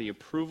have the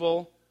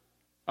approval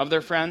of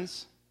their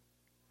friends.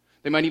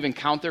 They might even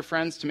count their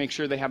friends to make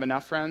sure they have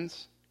enough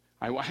friends.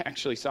 I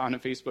actually saw on a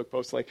Facebook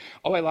post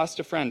I lost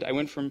a friend. I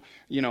went from,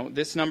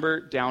 this number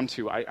down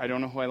to, I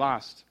don't know who I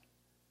lost.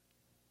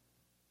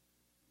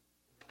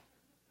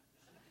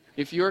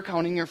 If you're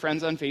counting your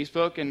friends on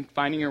Facebook and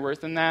finding your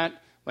worth in that,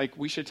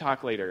 we should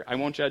talk later. I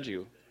won't judge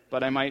you,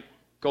 but I might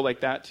go like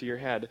that to your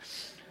head.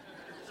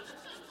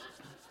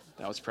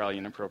 That was probably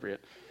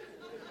inappropriate.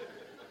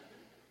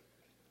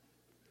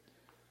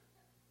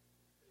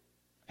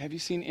 Have you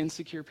seen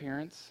insecure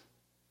parents?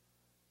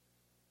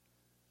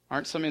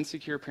 Aren't some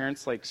insecure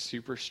parents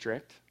super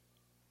strict,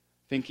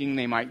 thinking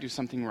they might do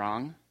something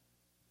wrong?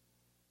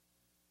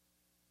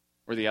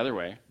 Or the other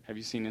way, have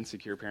you seen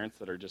insecure parents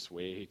that are just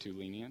way too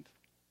lenient?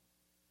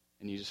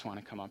 And you just want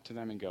to come up to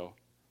them and go,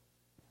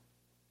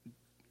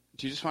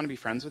 do you just want to be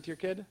friends with your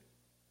kid?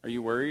 Are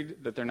you worried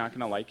that they're not going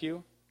to like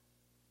you?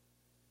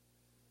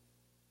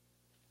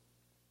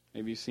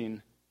 Maybe you've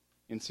seen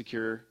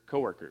insecure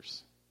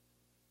coworkers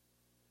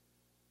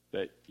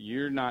that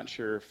you're not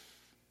sure if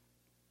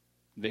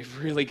they've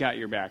really got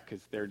your back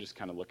because they're just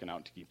kind of looking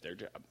out to keep their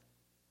job.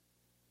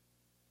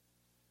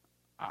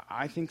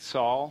 I think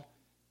Saul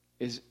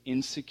is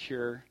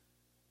insecure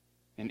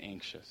and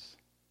anxious.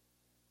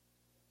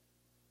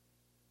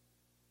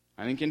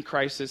 I think in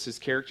crisis, his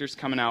character's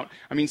coming out.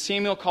 I mean,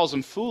 Samuel calls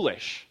him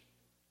foolish.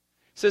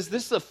 He says,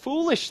 this is a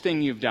foolish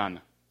thing you've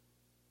done.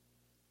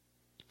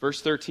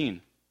 Verse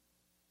 13.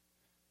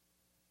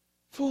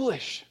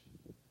 Foolish.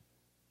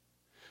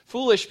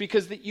 Foolish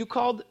because you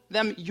called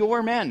them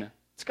your men.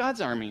 It's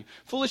God's army.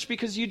 Foolish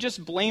because you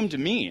just blamed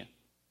me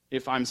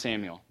if I'm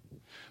Samuel.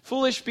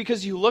 Foolish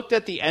because you looked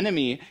at the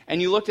enemy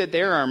and you looked at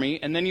their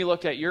army and then you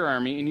looked at your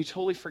army and you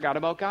totally forgot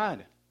about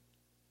God.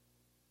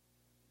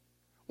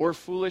 Or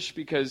foolish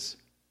because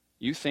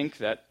you think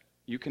that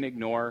you can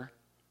ignore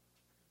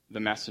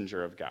the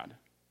messenger of God.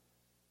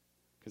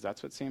 Because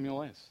that's what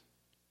Samuel is.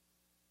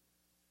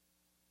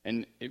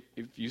 And if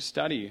you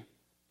study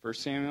 1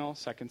 Samuel,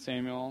 2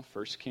 Samuel,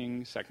 1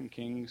 Kings, 2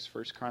 Kings,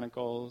 1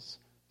 Chronicles,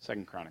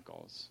 2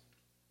 Chronicles,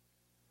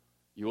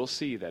 you will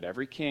see that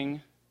every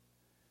king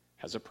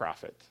has a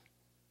prophet.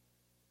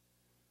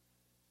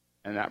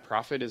 And that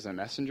prophet is a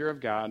messenger of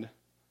God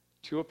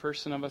to a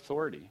person of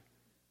authority.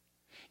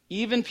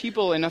 Even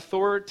people in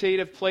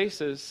authoritative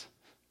places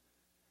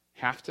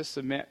have to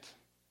submit,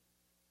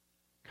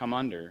 come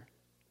under,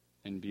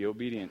 and be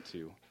obedient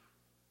to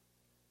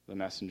the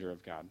messenger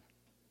of God.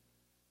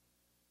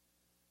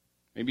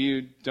 Maybe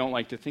you don't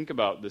like to think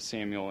about the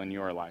Samuel in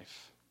your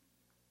life.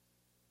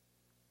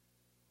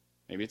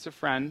 Maybe it's a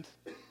friend.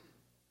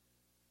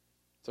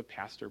 It's a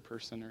pastor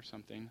person or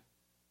something.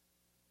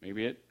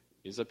 Maybe it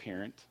is a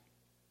parent.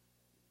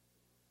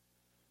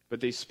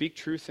 But they speak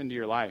truth into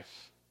your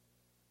life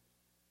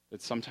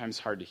that's sometimes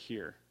hard to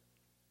hear.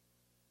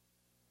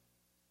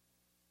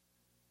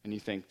 And you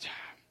think,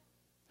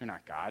 they're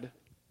not God.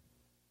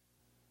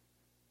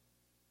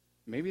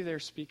 Maybe they're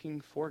speaking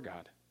for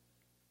God.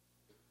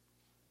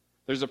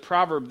 There's a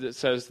proverb that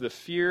says, the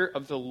fear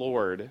of the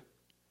Lord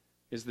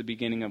is the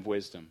beginning of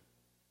wisdom.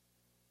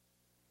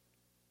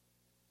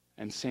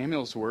 And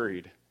Samuel's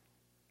worried.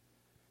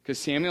 Because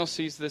Samuel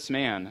sees this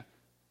man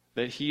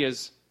that he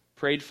has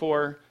prayed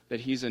for, that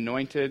he's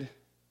anointed,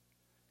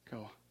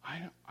 go,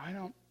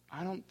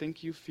 I don't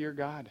think you fear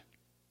God.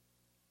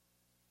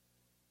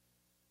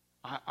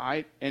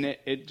 And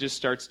it just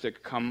starts to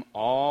come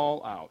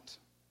all out.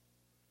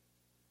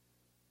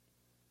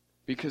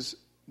 Because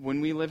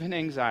when we live in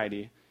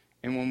anxiety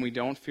and when we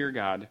don't fear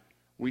God,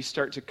 we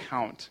start to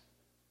count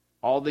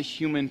all the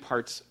human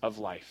parts of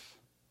life.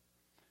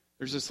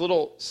 There's this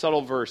little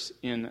subtle verse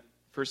in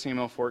 1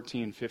 Samuel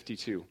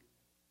 14:52.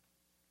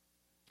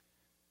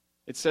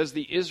 It says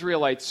the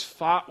Israelites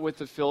fought with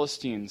the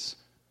Philistines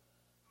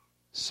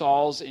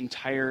Saul's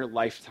entire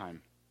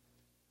lifetime.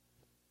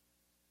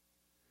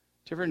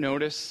 Do you ever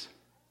notice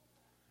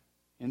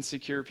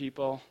insecure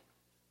people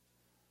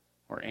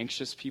or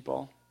anxious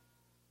people?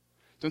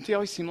 Don't they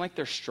always seem like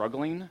they're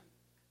struggling?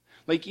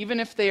 Like even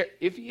if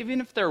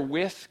they're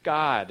with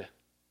God,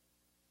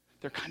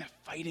 they're kind of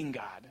fighting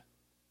God.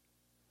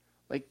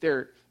 Like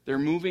they're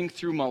moving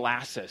through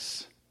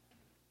molasses.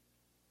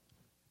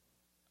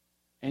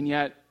 And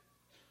yet,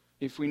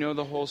 if we know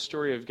the whole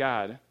story of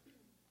God,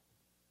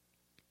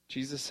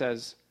 Jesus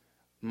says,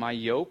 my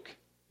yoke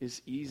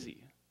is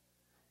easy.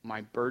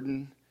 My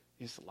burden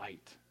is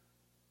light.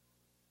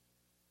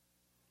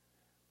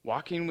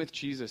 Walking with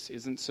Jesus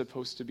isn't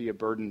supposed to be a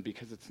burden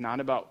because it's not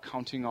about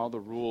counting all the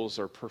rules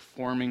or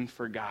performing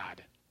for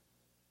God.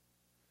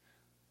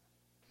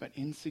 But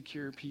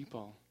insecure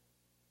people,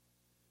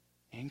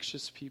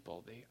 anxious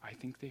people, I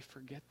think they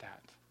forget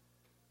that.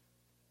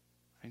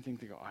 I think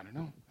they go, I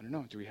don't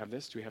know. Do we have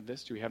this? Do we have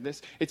this? Do we have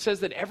this? It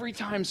says that every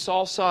time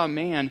Saul saw a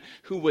man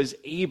who was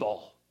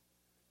able,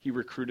 he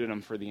recruited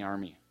him for the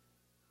army.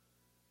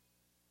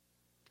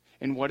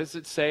 And what does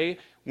it say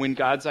when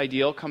God's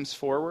ideal comes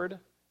forward?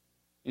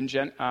 In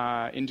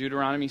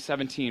Deuteronomy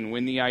 17,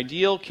 when the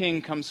ideal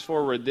king comes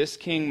forward, this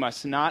king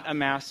must not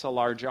amass a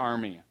large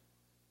army.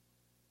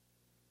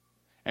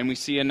 And we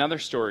see another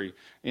story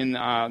in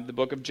the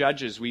book of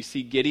Judges. We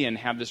see Gideon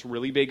have this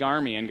really big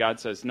army, and God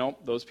says, nope,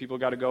 those people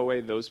got to go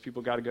away, those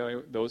people got to go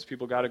away, those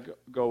people got to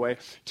go away,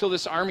 till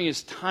this army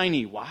is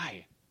tiny.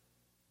 Why?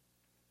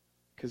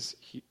 Because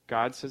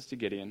God says to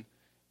Gideon,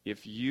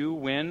 if you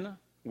win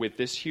with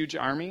this huge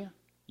army,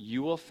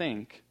 you will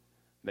think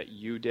that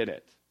you did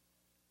it.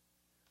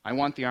 I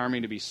want the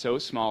army to be so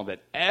small that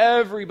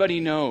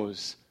everybody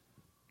knows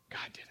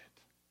God did it.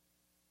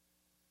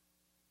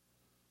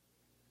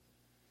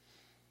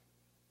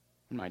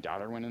 When my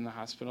daughter went in the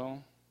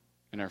hospital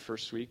in our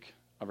first week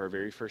of our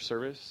very first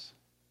service,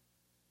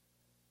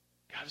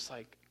 God was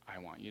like, I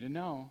want you to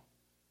know,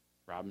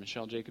 Rob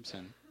Michelle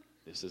Jacobson,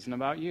 this isn't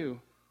about you.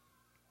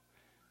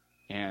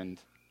 And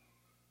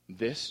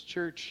this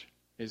church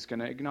is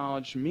going to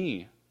acknowledge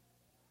me.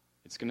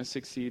 It's going to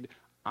succeed.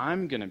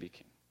 I'm going to be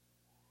king.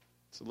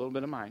 It's a little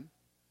bit of mine.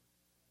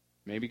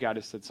 Maybe God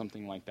has said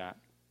something like that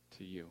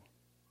to you.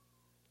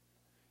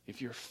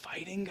 If you're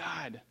fighting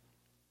God,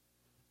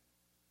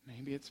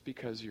 Maybe it's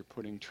because you're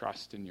putting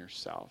trust in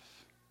yourself,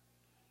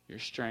 your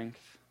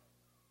strength,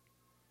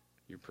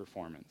 your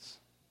performance.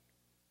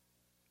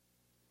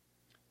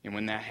 And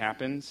when that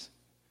happens,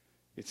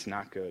 it's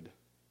not good.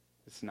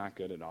 It's not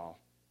good at all.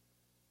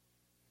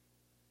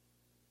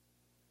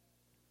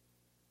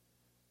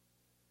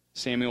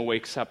 Samuel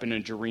wakes up in a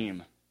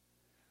dream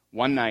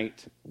one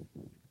night,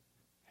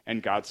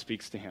 and God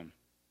speaks to him.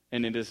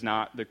 And it is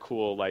not the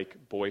cool,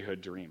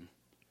 boyhood dream.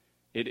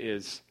 It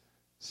is,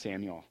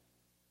 Samuel,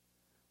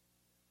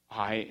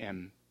 I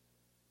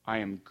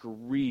am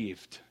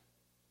grieved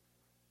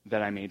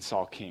that I made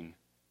Saul king.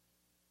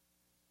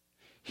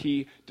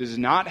 He does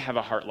not have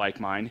a heart like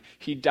mine.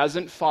 He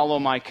doesn't follow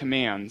my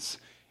commands.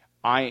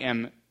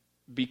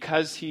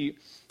 Because he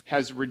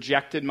has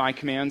rejected my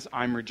commands,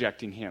 I'm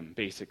rejecting him,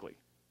 basically.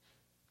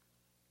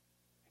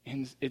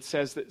 And it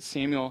says that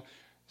Samuel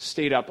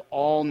stayed up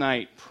all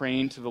night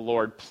praying to the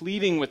Lord,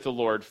 pleading with the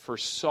Lord for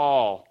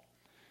Saul,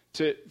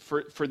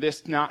 for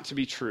this not to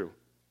be true.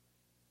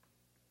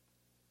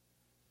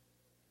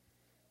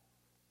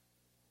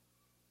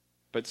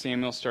 But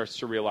Samuel starts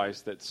to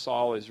realize that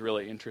Saul is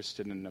really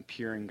interested in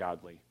appearing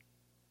godly,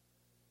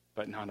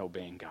 but not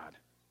obeying God.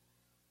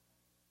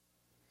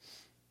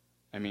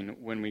 I mean,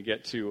 when we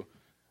get to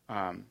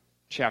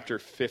chapter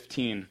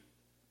 15,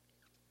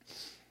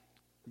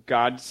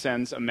 God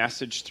sends a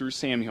message through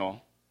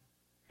Samuel,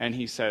 and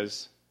he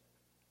says,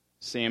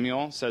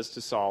 Samuel says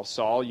to Saul,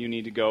 Saul, you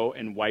need to go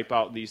and wipe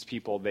out these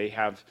people. They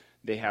have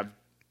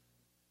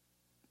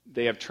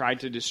tried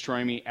to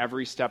destroy me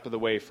every step of the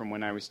way from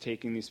when I was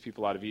taking these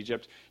people out of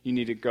Egypt. You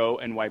need to go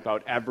and wipe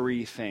out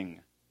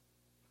everything.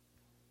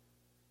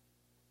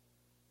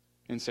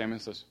 And Samuel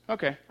says,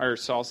 okay. Or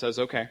Saul says,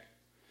 okay.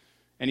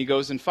 And he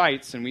goes and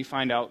fights, and we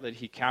find out that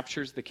he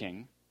captures the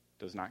king,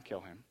 does not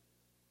kill him.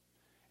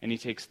 And he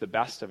takes the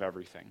best of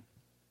everything,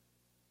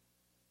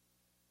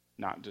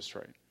 not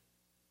destroy it.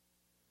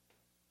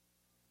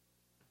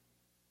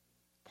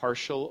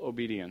 Partial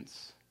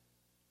obedience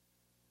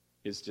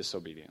is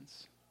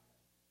disobedience.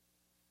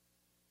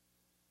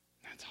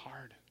 That's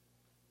hard.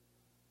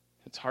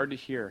 It's hard to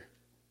hear.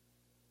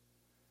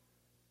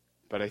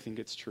 But I think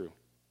it's true.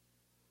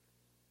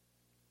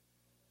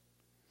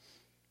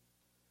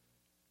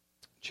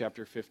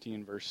 Chapter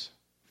 15, verse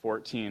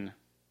 14.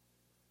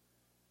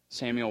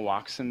 Samuel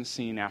walks in the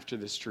scene after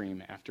this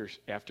dream,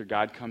 after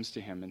God comes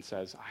to him and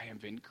says, I have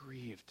been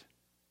grieved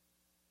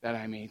that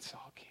I made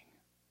Saul king.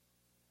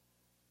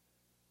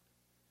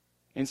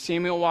 And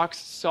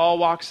Saul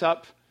walks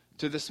up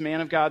to this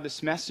man of God,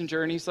 this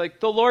messenger, and he's like,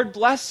 the Lord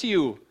bless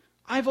you.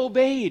 I've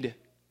obeyed. Have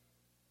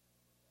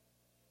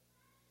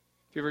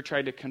you ever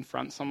tried to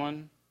confront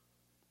someone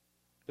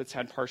that's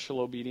had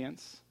partial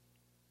obedience,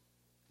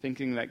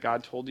 thinking that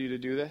God told you to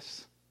do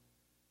this,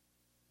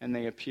 and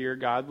they appear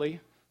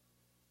godly?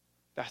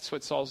 That's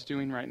what Saul's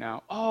doing right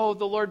now. Oh,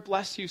 the Lord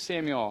bless you,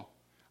 Samuel.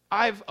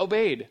 I've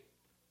obeyed.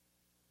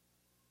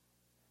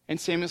 And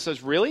Samuel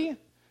says, really?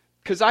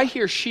 Because I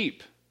hear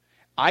sheep.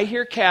 I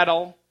hear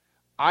cattle.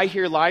 I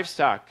hear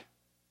livestock.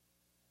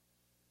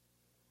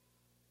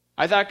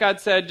 I thought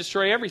God said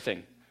destroy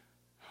everything.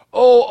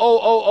 Well,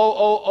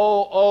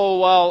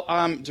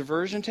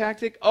 diversion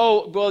tactic?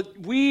 Oh, well,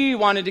 we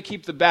wanted to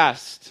keep the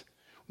best.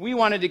 We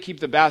wanted to keep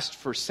the best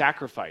for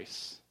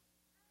sacrifice.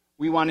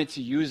 We wanted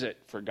to use it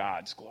for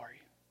God's glory.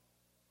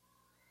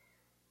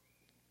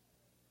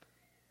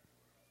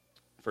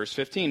 Verse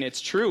 15,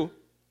 it's true.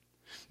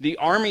 The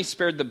army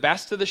spared the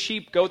best of the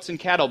sheep, goats, and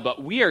cattle,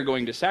 but we are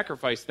going to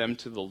sacrifice them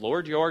to the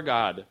Lord your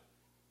God.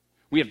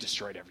 We have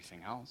destroyed everything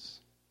else.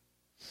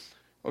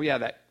 Oh yeah,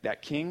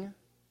 that king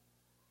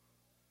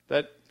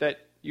that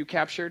you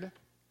captured.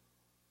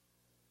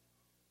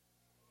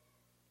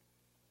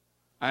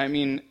 I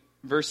mean,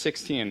 verse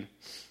 16.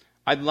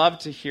 I'd love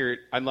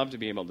to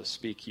be able to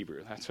speak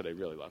Hebrew. That's what I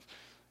really love.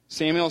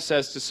 Samuel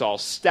says to Saul,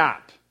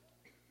 stop.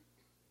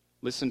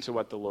 Listen to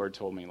what the Lord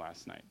told me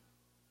last night.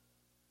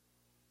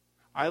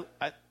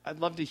 I'd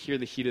love to hear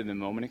the heat of the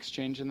moment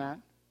exchange in that.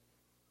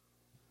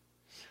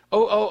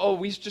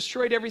 We've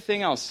destroyed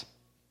everything else.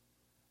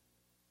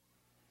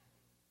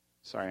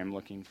 Sorry, I'm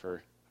looking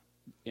for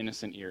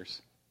innocent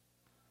ears.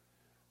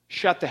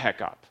 Shut the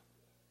heck up.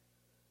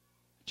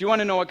 Do you want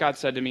to know what God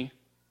said to me?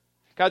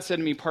 God said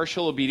to me,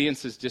 partial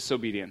obedience is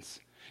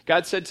disobedience.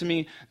 God said to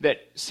me that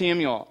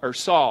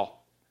Saul,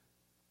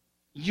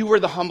 you were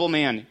the humble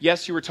man.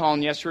 Yes, you were tall,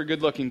 and yes, you were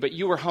good looking, but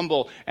you were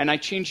humble, and I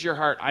changed your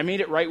heart. I made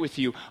it right with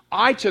you.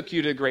 I took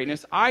you to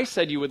greatness. I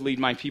said you would lead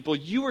my people.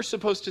 You were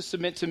supposed to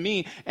submit to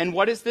me, and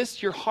what is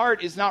this? Your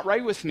heart is not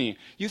right with me.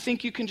 You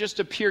think you can just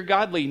appear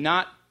godly,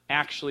 not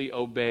actually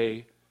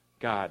obey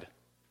God.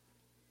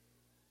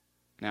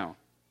 Now,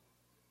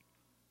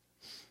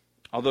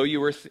 although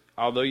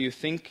you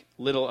think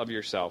little of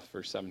yourself,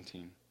 verse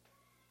 17,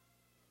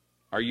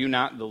 are you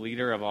not the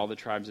leader of all the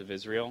tribes of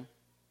Israel?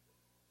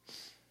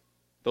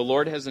 The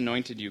Lord has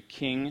anointed you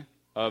king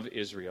of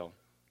Israel,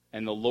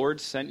 and the Lord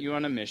sent you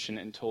on a mission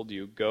and told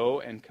you, go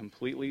and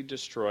completely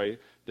destroy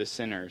the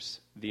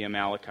sinners, the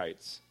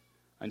Amalekites,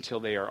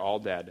 until they are all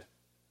dead.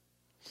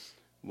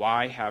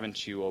 Why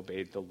haven't you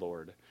obeyed the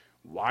Lord?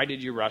 Why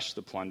did you rush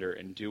the plunder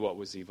and do what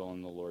was evil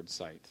in the Lord's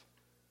sight?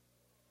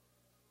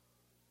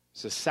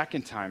 It's the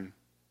second time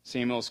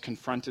Samuel's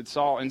confronted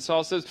Saul, and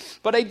Saul says,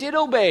 but I did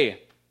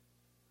obey.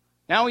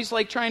 Now he's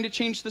like trying to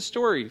change the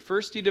story.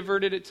 First he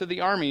diverted it to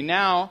the army.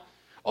 Now,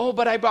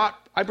 but I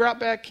brought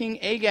back King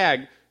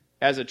Agag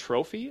as a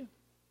trophy.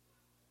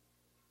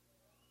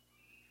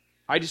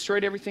 I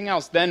destroyed everything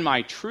else. Then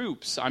my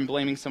troops, I'm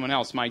blaming someone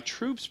else, my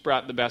troops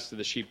brought the best of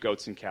the sheep,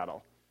 goats, and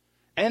cattle.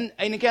 And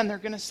again, they're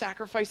going to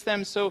sacrifice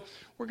them, so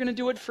we're going to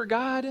do it for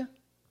God.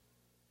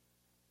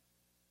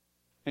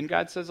 And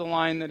God says a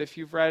line that if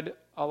you've read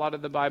a lot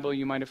of the Bible,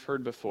 you might have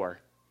heard before.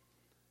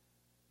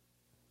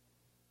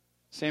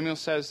 Samuel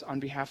says on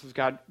behalf of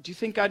God, do you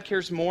think God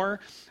cares more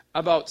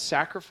about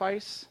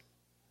sacrifice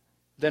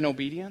than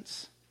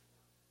obedience?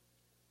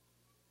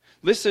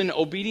 Listen,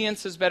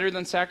 obedience is better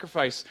than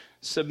sacrifice.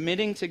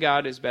 Submitting to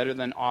God is better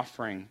than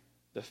offering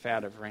the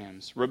fat of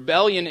rams.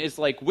 Rebellion is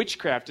like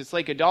witchcraft. It's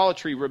like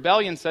idolatry.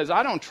 Rebellion says,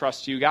 I don't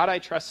trust you, God. I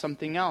trust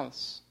something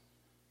else.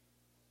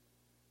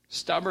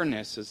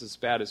 Stubbornness is as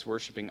bad as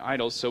worshiping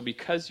idols. So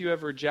because you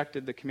have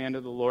rejected the command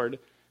of the Lord,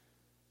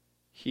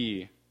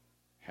 he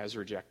has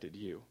rejected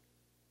you.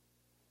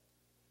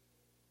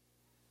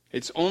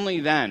 It's only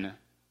then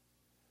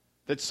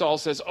that Saul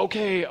says,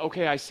 okay,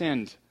 I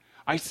sinned.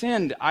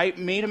 I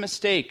made a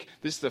mistake.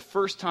 This is the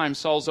first time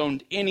Saul's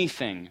owned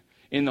anything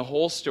in the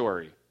whole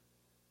story.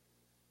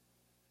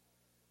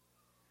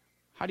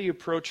 How do you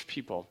approach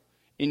people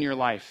in your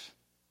life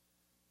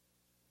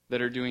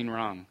that are doing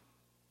wrong,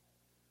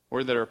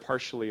 or that are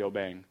partially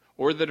obeying,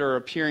 or that are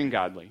appearing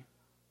godly,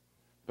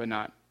 but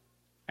not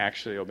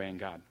actually obeying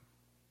God?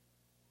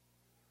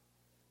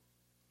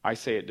 I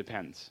say it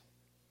depends.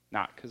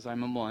 Not because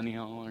I'm a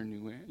millennial or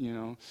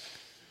new,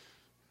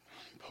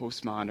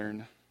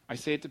 postmodern. I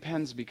say it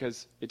depends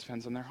because it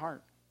depends on their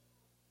heart.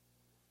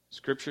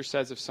 Scripture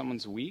says if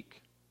someone's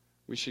weak,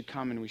 we should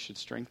come and we should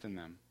strengthen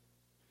them.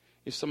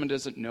 If someone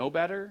doesn't know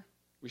better,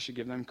 we should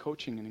give them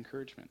coaching and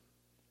encouragement.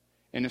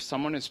 And if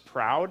someone is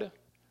proud,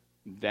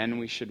 then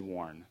we should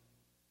warn.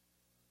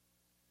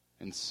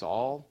 And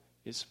Saul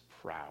is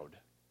proud.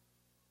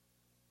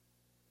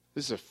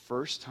 This is the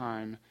first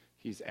time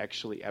he's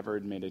actually ever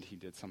admitted he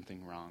did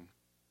something wrong.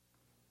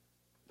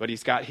 But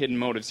he's got hidden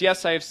motives.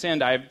 Yes, I have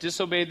sinned. I have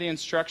disobeyed the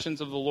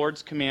instructions of the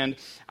Lord's command.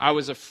 I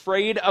was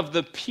afraid of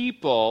the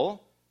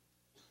people.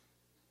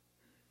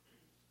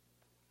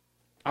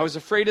 I was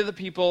afraid of the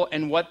people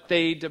and what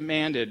they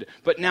demanded.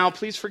 But now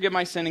please forgive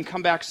my sin and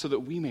come back so that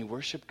we may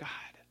worship God.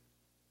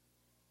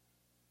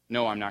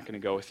 No, I'm not going to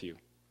go with you.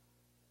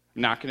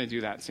 I'm not going to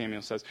do that,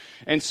 Samuel says.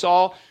 And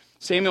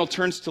Samuel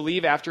turns to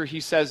leave after he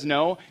says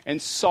no,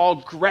 and Saul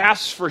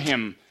grasps for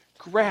him.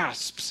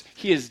 Grasps.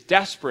 He is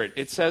desperate.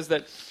 It says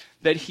that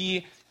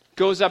he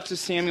goes up to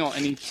Samuel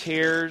and he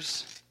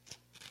tears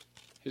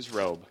his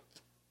robe.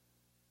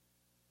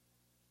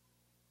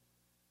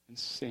 And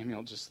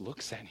Samuel just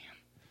looks at him.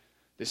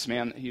 This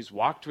man that he's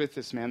walked with,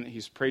 this man that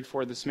he's prayed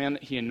for, this man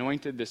that he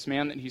anointed, this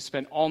man that he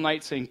spent all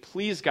night saying,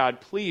 please, God,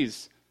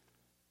 please,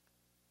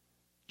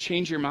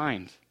 change your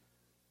mind.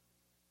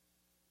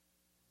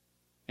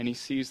 And he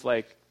sees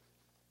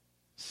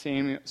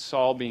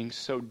Saul being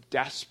so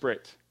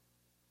desperate,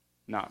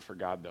 not for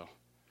God though,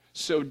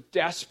 so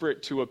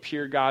desperate to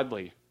appear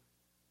godly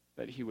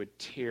that he would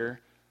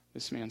tear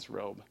this man's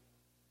robe.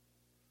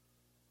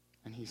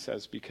 And he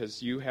says,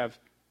 because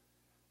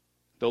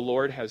the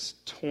Lord has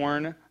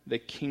torn the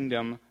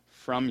kingdom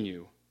from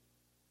you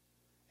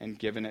and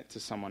given it to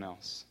someone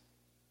else.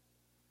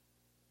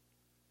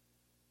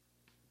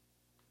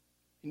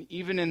 And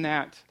even in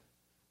that,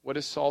 what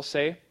does Saul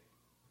say?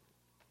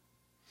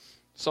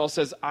 Saul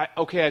says,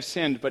 I've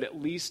sinned, but at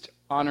least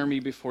honor me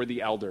before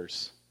the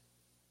elders.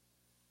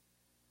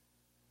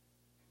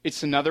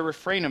 It's another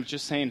refrain of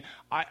just saying,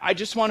 I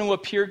just want to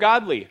appear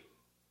godly.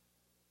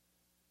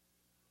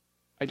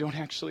 I don't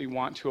actually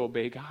want to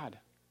obey God.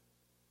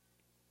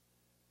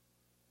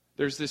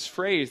 There's this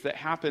phrase that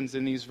happens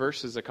in these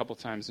verses a couple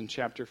times in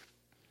chapter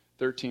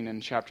 13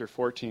 and chapter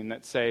 14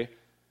 that say,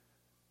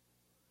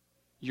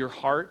 your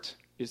heart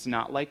is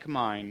not like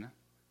mine.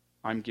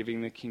 I'm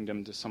giving the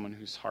kingdom to someone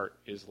whose heart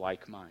is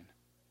like mine.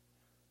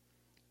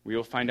 We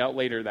will find out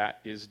later that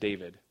is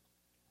David.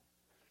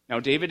 Now,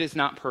 David is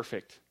not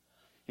perfect.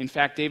 In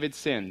fact, David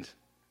sinned.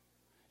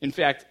 In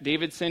fact,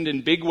 David sinned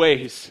in big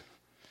ways,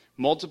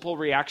 multiple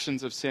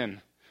reactions of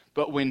sin.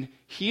 But when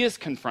he is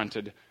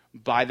confronted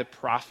by the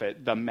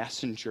prophet, the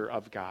messenger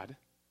of God,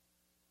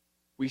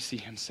 we see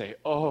him say,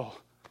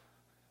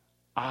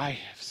 I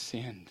have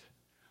sinned.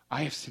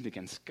 I have sinned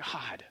against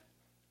God.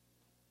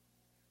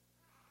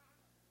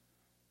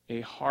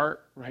 A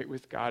heart right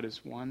with God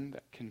is one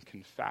that can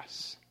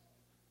confess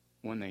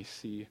when they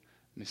see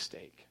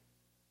mistake.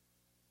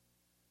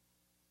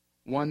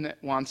 One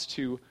that wants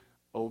to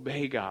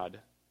obey God,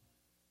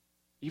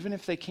 even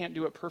if they can't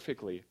do it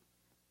perfectly,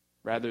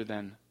 rather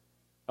than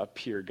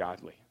appear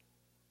godly.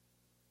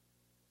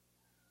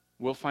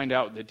 We'll find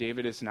out that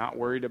David is not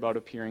worried about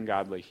appearing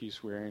godly.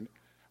 He's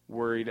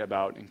worried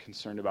about and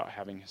concerned about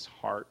having his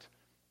heart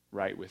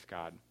right with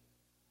God.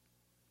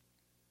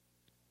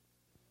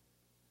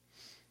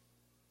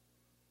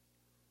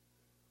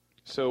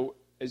 So,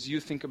 as you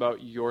think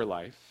about your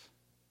life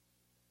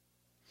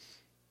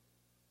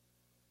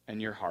and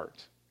your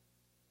heart,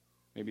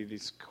 maybe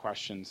these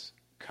questions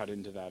cut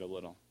into that a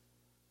little.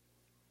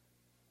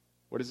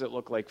 What does it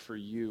look like for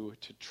you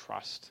to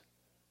trust,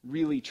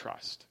 really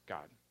trust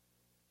God?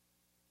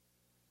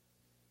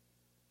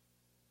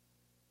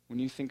 When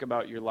you think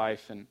about your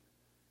life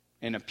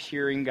and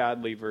appearing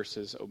godly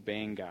versus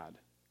obeying God,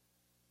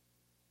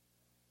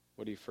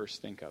 what do you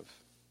first think of?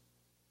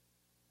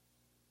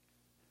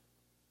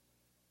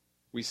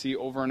 We see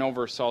over and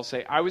over Saul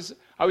say, I was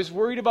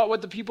worried about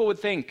what the people would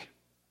think.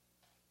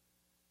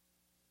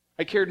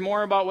 I cared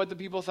more about what the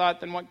people thought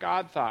than what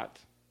God thought.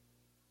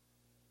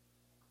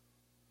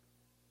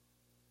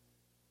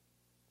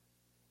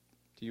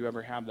 Do you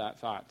ever have that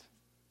thought?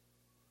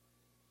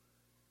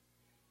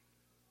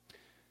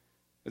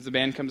 As the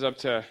band comes up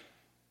to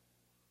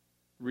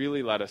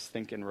really let us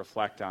think and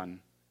reflect on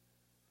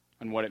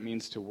what it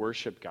means to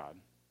worship God.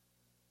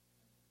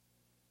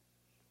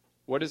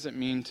 What does it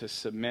mean to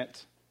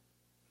submit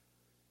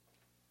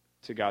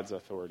to God's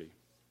authority?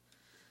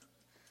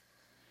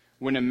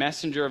 When a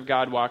messenger of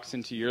God walks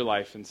into your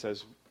life and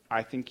says,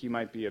 I think you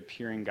might be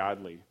appearing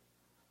godly,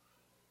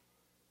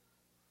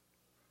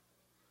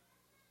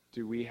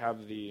 do we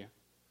have the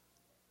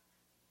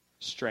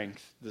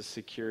strength, the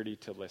security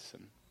to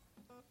listen?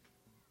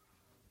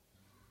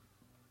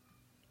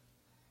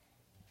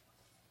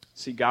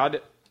 See, God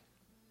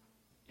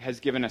has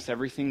given us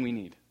everything we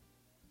need.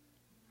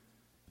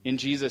 In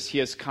Jesus, he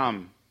has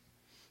come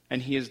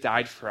and he has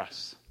died for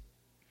us.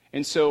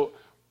 And so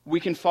we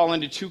can fall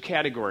into two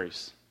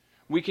categories.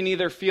 We can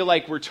either feel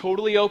like we're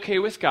totally okay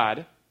with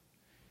God,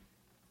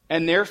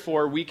 and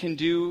therefore we can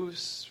do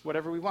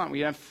whatever we want. We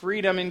have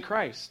freedom in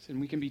Christ,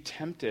 and we can be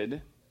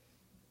tempted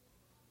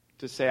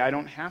to say, I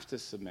don't have to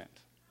submit.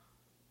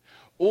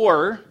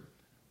 Or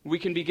we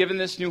can be given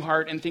this new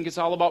heart and think it's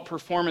all about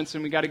performance,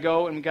 and we got to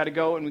go, and we got to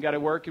go, and we got to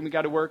work, and we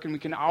got to work, and we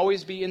can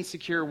always be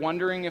insecure,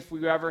 wondering if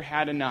we ever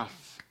had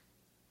enough.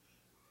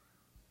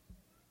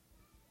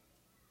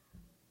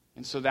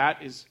 And so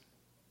that is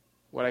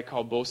what I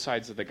call both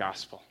sides of the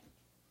gospel.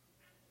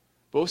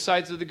 Both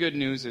sides of the good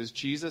news is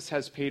Jesus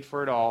has paid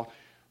for it all,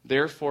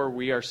 therefore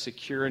we are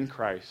secure in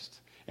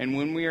Christ. And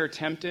when we are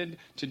tempted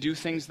to do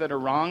things that are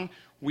wrong,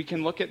 we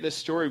can look at this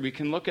story, we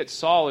can look at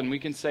Saul, and we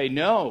can say,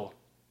 no,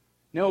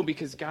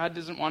 because God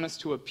doesn't want us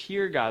to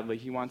appear godly.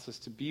 He wants us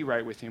to be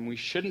right with him. We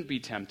shouldn't be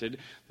tempted.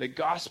 The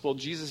gospel,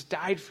 Jesus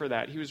died for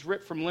that. He was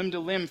ripped from limb to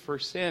limb for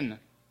sin.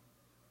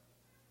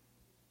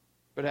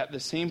 But at the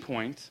same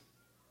point,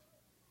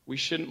 we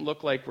shouldn't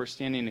look like we're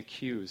standing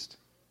accused.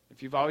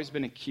 If you've always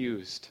been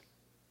accused,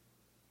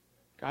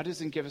 God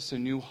doesn't give us a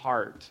new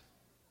heart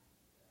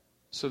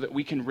so that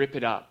we can rip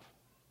it up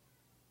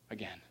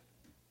again,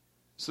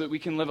 so that we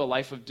can live a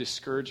life of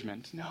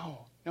discouragement.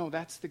 No,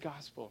 that's the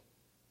gospel.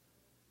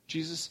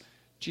 Jesus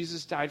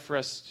died for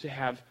us to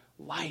have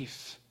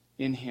life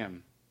in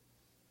him,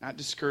 not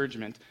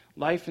discouragement.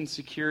 Life and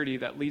security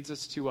that leads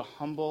us to a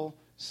humble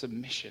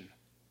submission.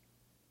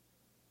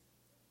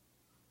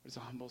 What does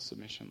a humble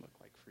submission look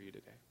like for you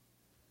today?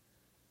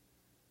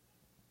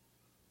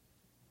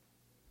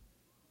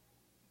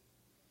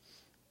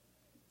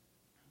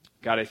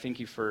 God, I thank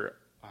you for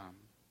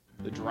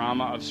the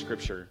drama of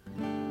Scripture.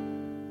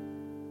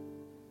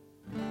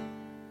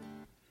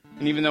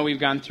 And even though we've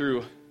gone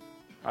through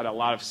a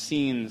lot of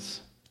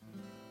scenes,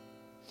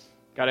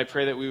 God, I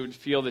pray that we would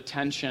feel the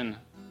tension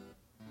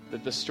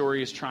that the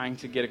story is trying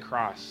to get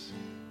across.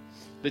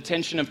 The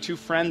tension of two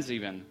friends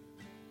even.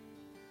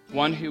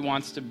 One who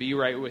wants to be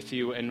right with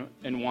you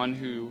and one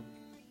who,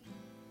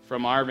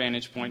 from our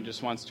vantage point,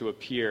 just wants to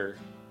appear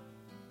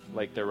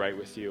like they're right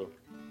with you.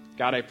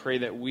 God, I pray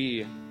that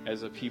we,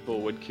 as a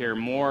people, would care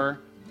more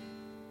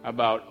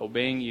about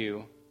obeying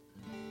you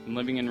and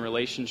living in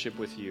relationship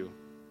with you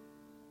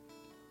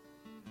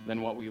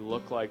than what we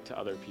look like to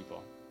other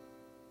people.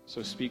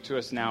 So speak to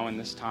us now in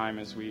this time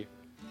as we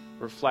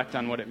reflect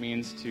on what it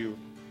means to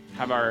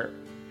have our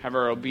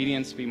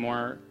obedience be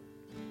more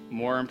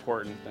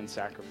important than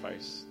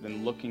sacrifice,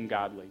 than looking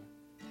godly,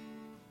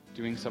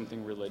 doing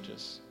something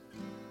religious.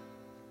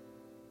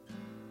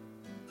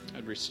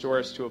 And restore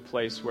us to a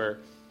place where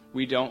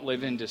we don't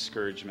live in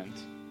discouragement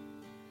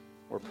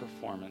or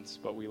performance,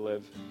 but we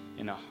live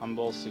in a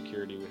humble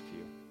security with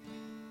you.